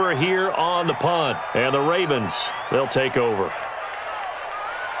goes over here on the punt. And the Ravens, they'll take over.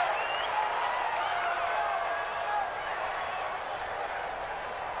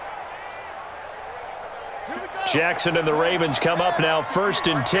 Jackson and the Ravens come up now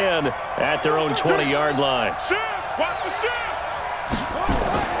 1st and 10 at their own 20-yard line.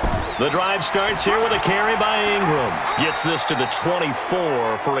 The drive starts here with a carry by Ingram. Gets this to the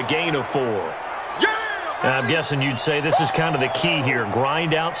 24 for a gain of 4. I'm guessing you'd say this is kind of the key here.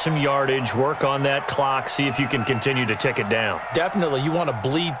 Grind out some yardage, work on that clock, see if you can continue to tick it down. Definitely. You want to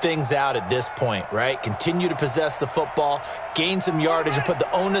bleed things out at this point, right? Continue to possess the football, gain some yardage, and put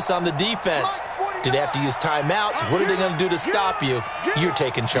the onus on the defense. Do they have to use timeouts? What are they going to do to stop you? You're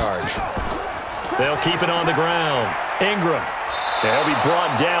taking charge. They'll keep it on the ground. Ingram. They'll be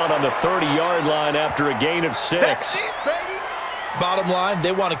brought down on the 30-yard line after a gain of 6. Bottom line,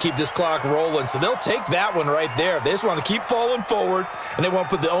 they want to keep this clock rolling, so they'll take that one right there. They just want to keep falling forward, and they want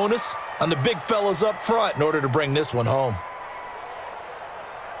to put the onus on the big fellas up front in order to bring this one home.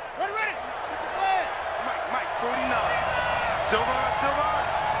 Ready. Mike, 49. Silver.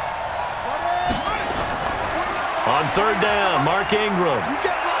 On 3rd down, Mark Ingram.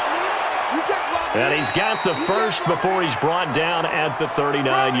 And he's got the first before he's brought down at the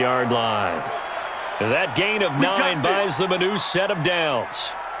 39-yard line. That gain of 9 buys them a new set of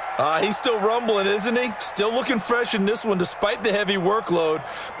downs. He's still rumbling, isn't he? Still looking fresh in this one despite the heavy workload.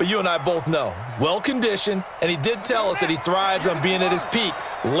 But you and I both know, well-conditioned, and he did tell us that he thrives on being at his peak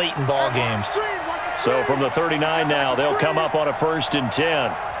late in ball games. So from the 39 now, they'll come up on a 1st and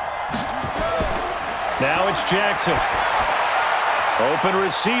 10. Now it's Jackson. Open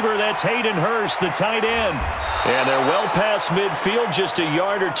receiver, that's Hayden Hurst, the tight end. And they're well past midfield, just a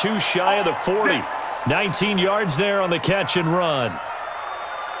yard or 2 shy of the 40. 19 yards there on the catch and run.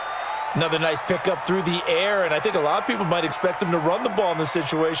 Another nice pickup through the air, and I think a lot of people might expect them to run the ball in this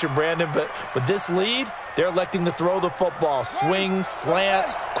situation, Brandon, but with this lead, they're electing to throw the football. Swings,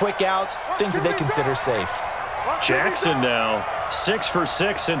 slants, quick outs, things that they consider safe. Jackson now, 6 for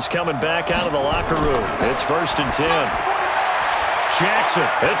 6 since coming back out of the locker room. It's 1st and 10. Jackson,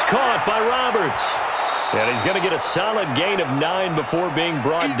 it's caught by Roberts. And he's going to get a solid gain of 9 before being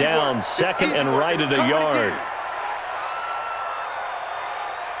brought down, 2nd and right at a yard.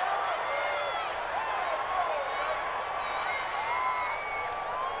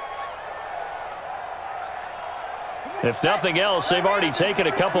 If nothing else, they've already taken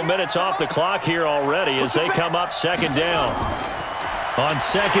a couple minutes off the clock here already as they come up 2nd down. On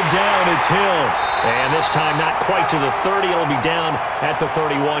 2nd down, it's Hill. And this time not quite to the 30. It'll be down at the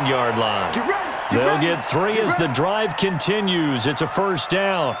 31-yard line. They'll get 3 as the drive continues. It's a 1st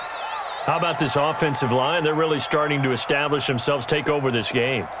down. How about this offensive line? They're really starting to establish themselves, take over this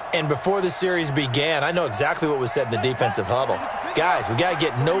game. And before the series began, I know exactly what was said in the defensive huddle. Guys, we got to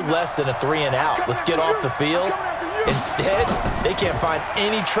get no less than a 3 and out. Let's get off the field. Instead, they can't find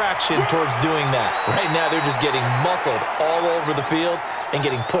any traction towards doing that. Right now, they're just getting muscled all over the field and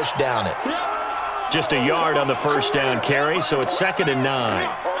getting pushed down it. Just a yard on the 1st down carry, so it's 2nd and 9.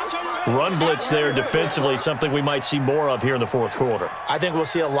 Run blitz there defensively, something we might see more of here in the 4th quarter. I think we'll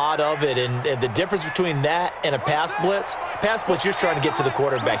see a lot of it, and the difference between that and a pass blitz, you're just trying to get to the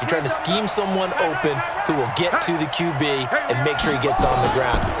quarterback. You're trying to scheme someone open who will get to the QB and make sure he gets on the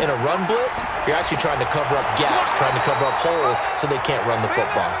ground. In a run blitz, you're actually trying to cover up gaps, trying to cover up holes so they can't run the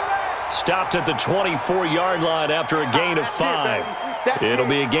football. Stopped at the 24-yard line after a gain of 5. It'll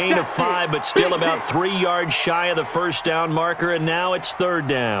be a gain of 5, but still about 3 yards shy of the 1st down marker, and now it's 3rd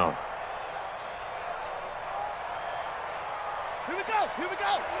down. Here we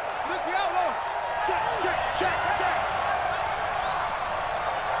go. Looks the outlaw. Check.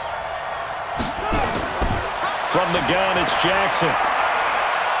 From the gun, it's Jackson.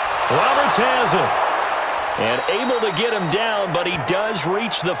 Roberts has it. And able to get him down, but he does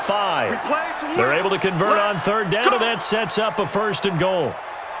reach the 5. They're able to convert on 3rd down, and that sets up a 1st and goal.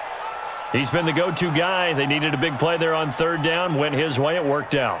 He's been the go-to guy. They needed a big play there on 3rd down. Went his way. It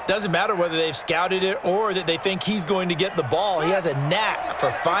worked out. Doesn't matter whether they've scouted it or that they think he's going to get the ball. He has a knack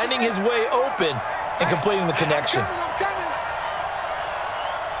for finding his way open and completing the connection.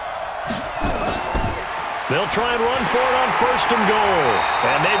 They'll try and run for it on 1st and goal.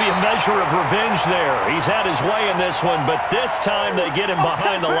 And maybe a measure of revenge there. He's had his way in this one, but this time they get him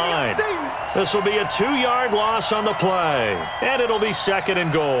behind the line. This will be a 2-yard loss on the play, and it'll be second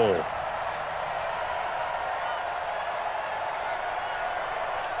and goal. Right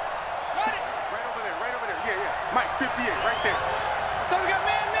over there. Yeah. Mike, 58, right there. So we got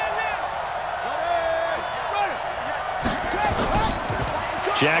man.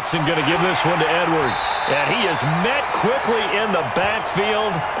 Jackson going to give this one to Edwards. And he is met quickly in the backfield.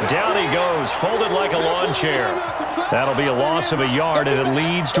 Down he goes, folded like a lawn chair. That'll be a loss of a yard, and it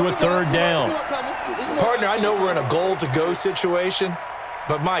leads to a 3rd down. Partner, I know we're in a goal-to-go situation,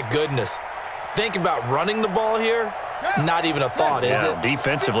 but my goodness, think about running the ball here. Not even a thought, is it?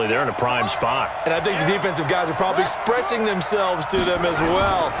 Defensively, they're in a prime spot. And I think the defensive guys are probably expressing themselves to them as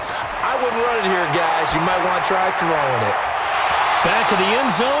well. I wouldn't run it here, guys. You might want to try throwing it. Back of the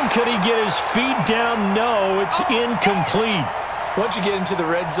end zone, could he get his feet down? No, it's incomplete. Once you get into the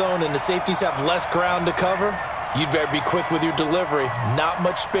red zone and the safeties have less ground to cover, you'd better be quick with your delivery. Not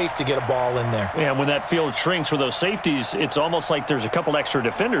much space to get a ball in there. Yeah, when that field shrinks with those safeties, it's almost like there's a couple extra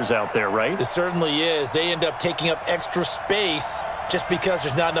defenders out there, right? It certainly is. They end up taking up extra space just because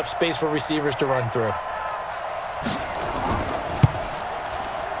there's not enough space for receivers to run through.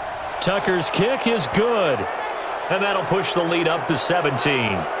 Tucker's kick is good. And that'll push the lead up to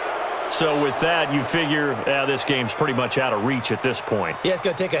 17. So with that, you figure this game's pretty much out of reach at this point. Yeah, it's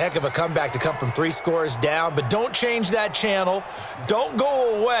going to take a heck of a comeback to come from 3 scores down, but don't change that channel. Don't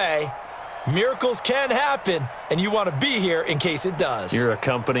go away. Miracles can happen, and you want to be here in case it does. You're a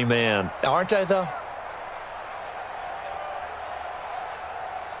company man. Aren't I, though?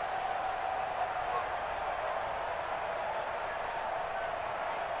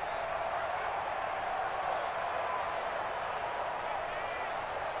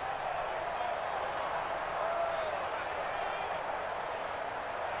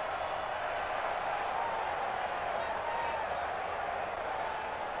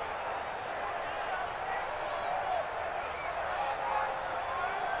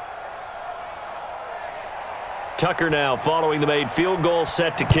 Tucker now following the made field goal,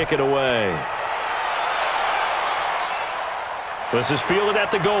 set to kick it away. This is fielded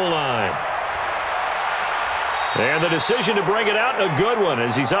at the goal line. And the decision to bring it out, a good one,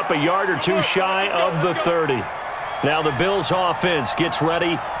 as he's up a yard or two shy of the 30. Now the Bills offense gets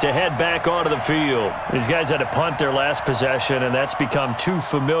ready to head back onto the field. These guys had to punt their last possession, and that's become too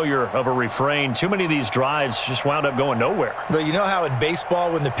familiar of a refrain. Too many of these drives just wound up going nowhere. But you know how in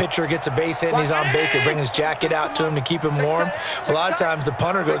baseball, when the pitcher gets a base hit and he's on base, they bring his jacket out to him to keep him warm? A lot of times the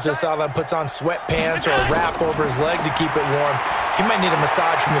punter goes to the sideline, puts on sweatpants or a wrap over his leg to keep it warm. He might need a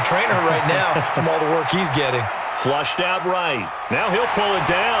massage from the trainer right now from all the work he's getting. Flushed out right. Now he'll pull it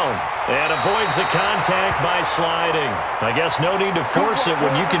down and avoids the contact by sliding. I guess no need to force it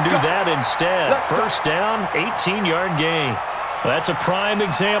when you can do that instead. First down, 18-yard gain. That's a prime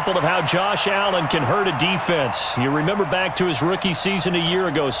example of how Josh Allen can hurt a defense. You remember back to his rookie season a year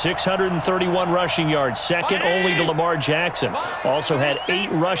ago, 631 rushing yards, second only to Lamar Jackson. Also had 8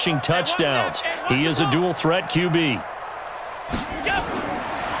 rushing touchdowns. He is a dual-threat QB.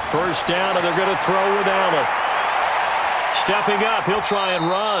 First down, and they're going to throw with Allen. Stepping up, he'll try and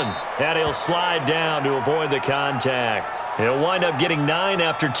run. And he'll slide down to avoid the contact. He'll wind up getting 9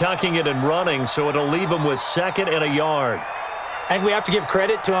 after tucking it and running, so it'll leave him with 2nd and a yard. I think we have to give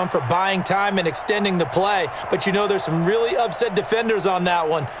credit to him for buying time and extending the play. But you know, there's some really upset defenders on that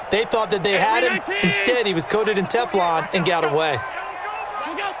one. They thought that they had him. Instead, he was coated in Teflon and got away.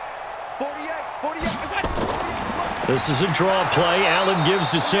 This is a draw play. Allen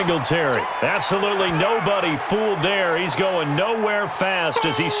gives to Singletary. Absolutely nobody fooled there. He's going nowhere fast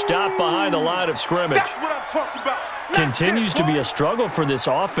as he's stopped behind the line of scrimmage. That's what I'm talking about. Continues to be a struggle for this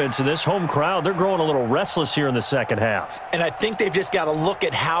offense and this home crowd. They're growing a little restless here in the second half. And I think they've just got to look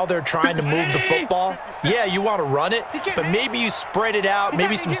at how they're trying to move the football. Yeah, you want to run it, but maybe you spread it out,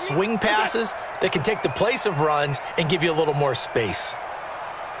 maybe some swing passes that can take the place of runs and give you a little more space.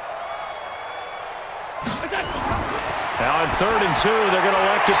 Now on 3rd and 2, they're going to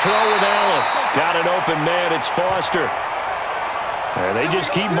elect to throw with Allen. Got an open man. It's Foster. And they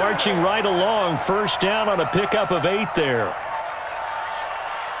just keep marching right along. First down on a pickup of 8 there.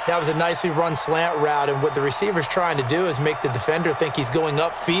 That was a nicely run slant route, and what the receiver's trying to do is make the defender think he's going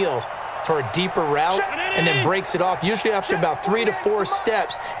upfield for a deeper route and then breaks it off, usually after about 3 to 4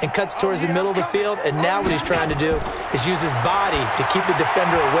 steps, and cuts towards the middle of the field. And now what he's trying to do is use his body to keep the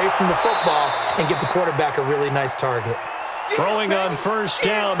defender away from the football and give the quarterback a really nice target. Throwing on first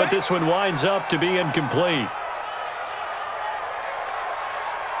down, but this one winds up to be incomplete.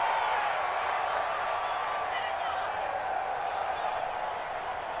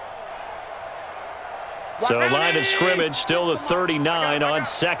 So line of scrimmage, still the 39 on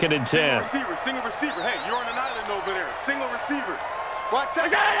 2nd and 10. Single receiver. Hey, you're on an island over there. Single receiver. Watch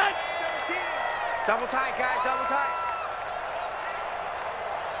 17. Double tight, guys. Double tight.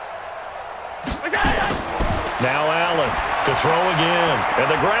 Now Allen to throw again.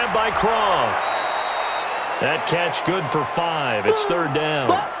 And the grab by Croft. That catch good for 5. It's 3rd down.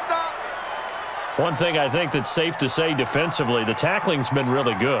 One thing I think that's safe to say defensively, the tackling's been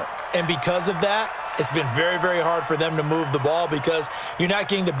really good. And because of that, it's been very, very hard for them to move the ball because you're not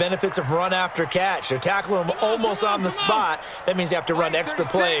getting the benefits of run after catch. They're tackling them almost on the spot. That means you have to run extra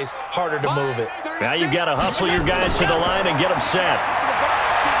plays, harder to move it. Now you've got to hustle your guys to the line and get them set.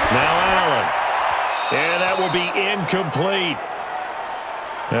 Now Allen. And that will be incomplete.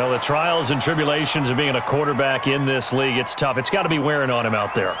 Well, the trials and tribulations of being a quarterback in this league, it's tough. It's got to be wearing on him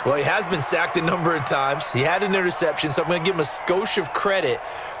out there. Well, he has been sacked a number of times. He had an interception, so I'm going to give him a skosh of credit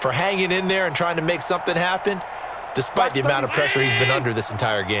for hanging in there and trying to make something happen, despite the amount of pressure he's been under this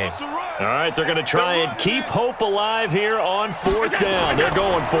entire game. All right, they're going to try and keep hope alive here on 4th down. They're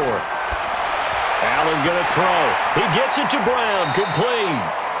going for it. Allen going to throw. He gets it to Brown,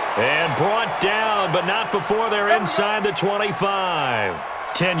 complete. And brought down, but not before they're inside the 25.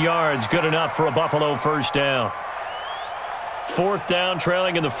 10 yards, good enough for a Buffalo 1st down. 4th down,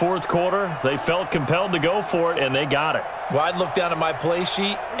 trailing in the 4th quarter. They felt compelled to go for it, and they got it. Well, I'd look down at my play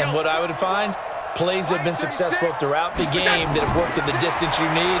sheet, and what I would find, plays have been successful throughout the game that have worked at the distance you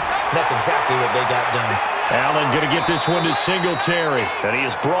need, and that's exactly what they got done. Allen going to get this one to Singletary, and he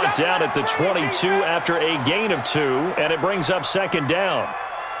is brought down at the 22 after a gain of 2, and it brings up 2nd down.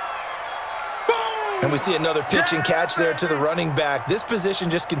 And we see another pitch and catch there to the running back. This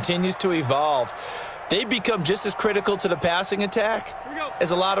position just continues to evolve. They become just as critical to the passing attack as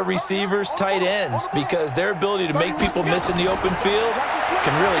a lot of receivers, tight ends, because their ability to make people miss in the open field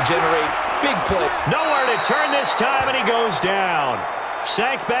can really generate big plays. Nowhere to turn this time, and he goes down.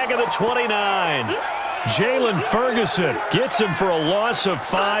 Sacked back at the 29. Jalen Ferguson gets him for a loss of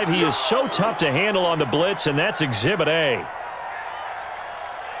 5. He is so tough to handle on the blitz, and that's Exhibit A.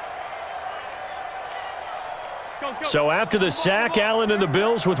 So after the sack, Allen and the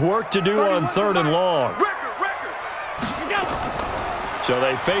Bills with work to do on 3rd and long. So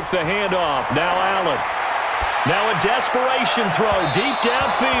they fake the handoff. Now Allen. Now a desperation throw deep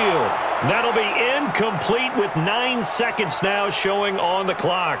downfield. That'll be incomplete with 9 seconds now showing on the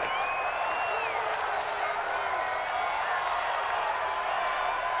clock.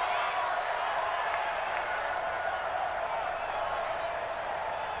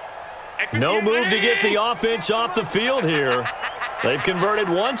 No move to get the offense off the field here. They've converted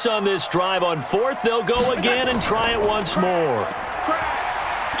once on this drive. On 4th, they'll go again and try it once more.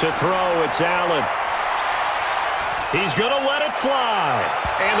 To throw, it's Allen. He's going to let it fly.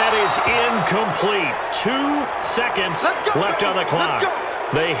 And that is incomplete. 2 seconds left on the clock.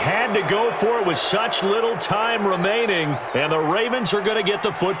 They had to go for it with such little time remaining, and the Ravens are going to get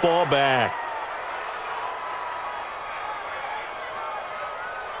the football back.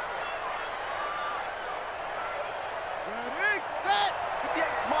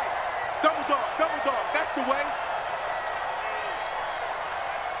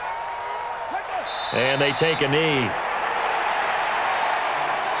 And they take a knee.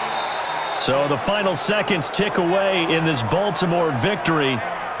 So the final seconds tick away in this Baltimore victory.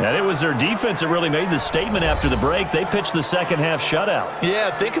 And it was their defense that really made the statement after the break. They pitched the second-half shutout.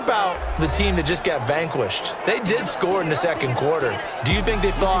 Yeah, think about the team that just got vanquished. They did score in the 2nd quarter. Do you think they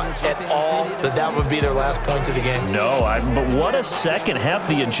thought at all that that would be their last points of the game? No, but what a second half.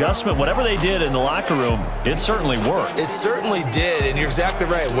 The adjustment, whatever they did in the locker room, it certainly worked. It certainly did, and you're exactly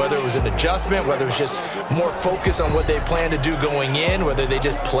right. Whether it was an adjustment, whether it was just more focus on what they planned to do going in, whether they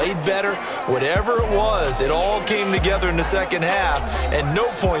just played better, whatever it was, it all came together in the 2nd half, and no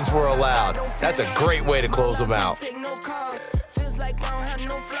points were allowed. That's a great way to close them out.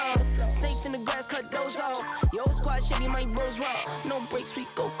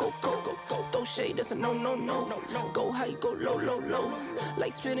 Go high, go low, low, low.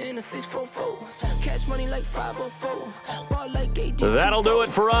 Like spinning in a 644. Cash money like 504. Ball like AD. That'll do it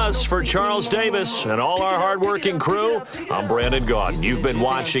for us. For Charles Davis and all our hardworking crew, I'm Brandon Gaudin. You've been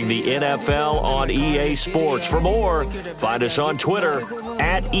watching the NFL on EA Sports. For more, find us on Twitter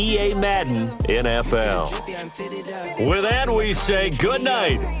at EA Madden NFL. With that, we say good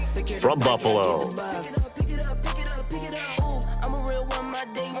night from Buffalo.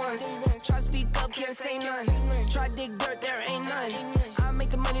 Can't say none. Try dig dirt, there ain't none. I make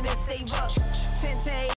the money that save up.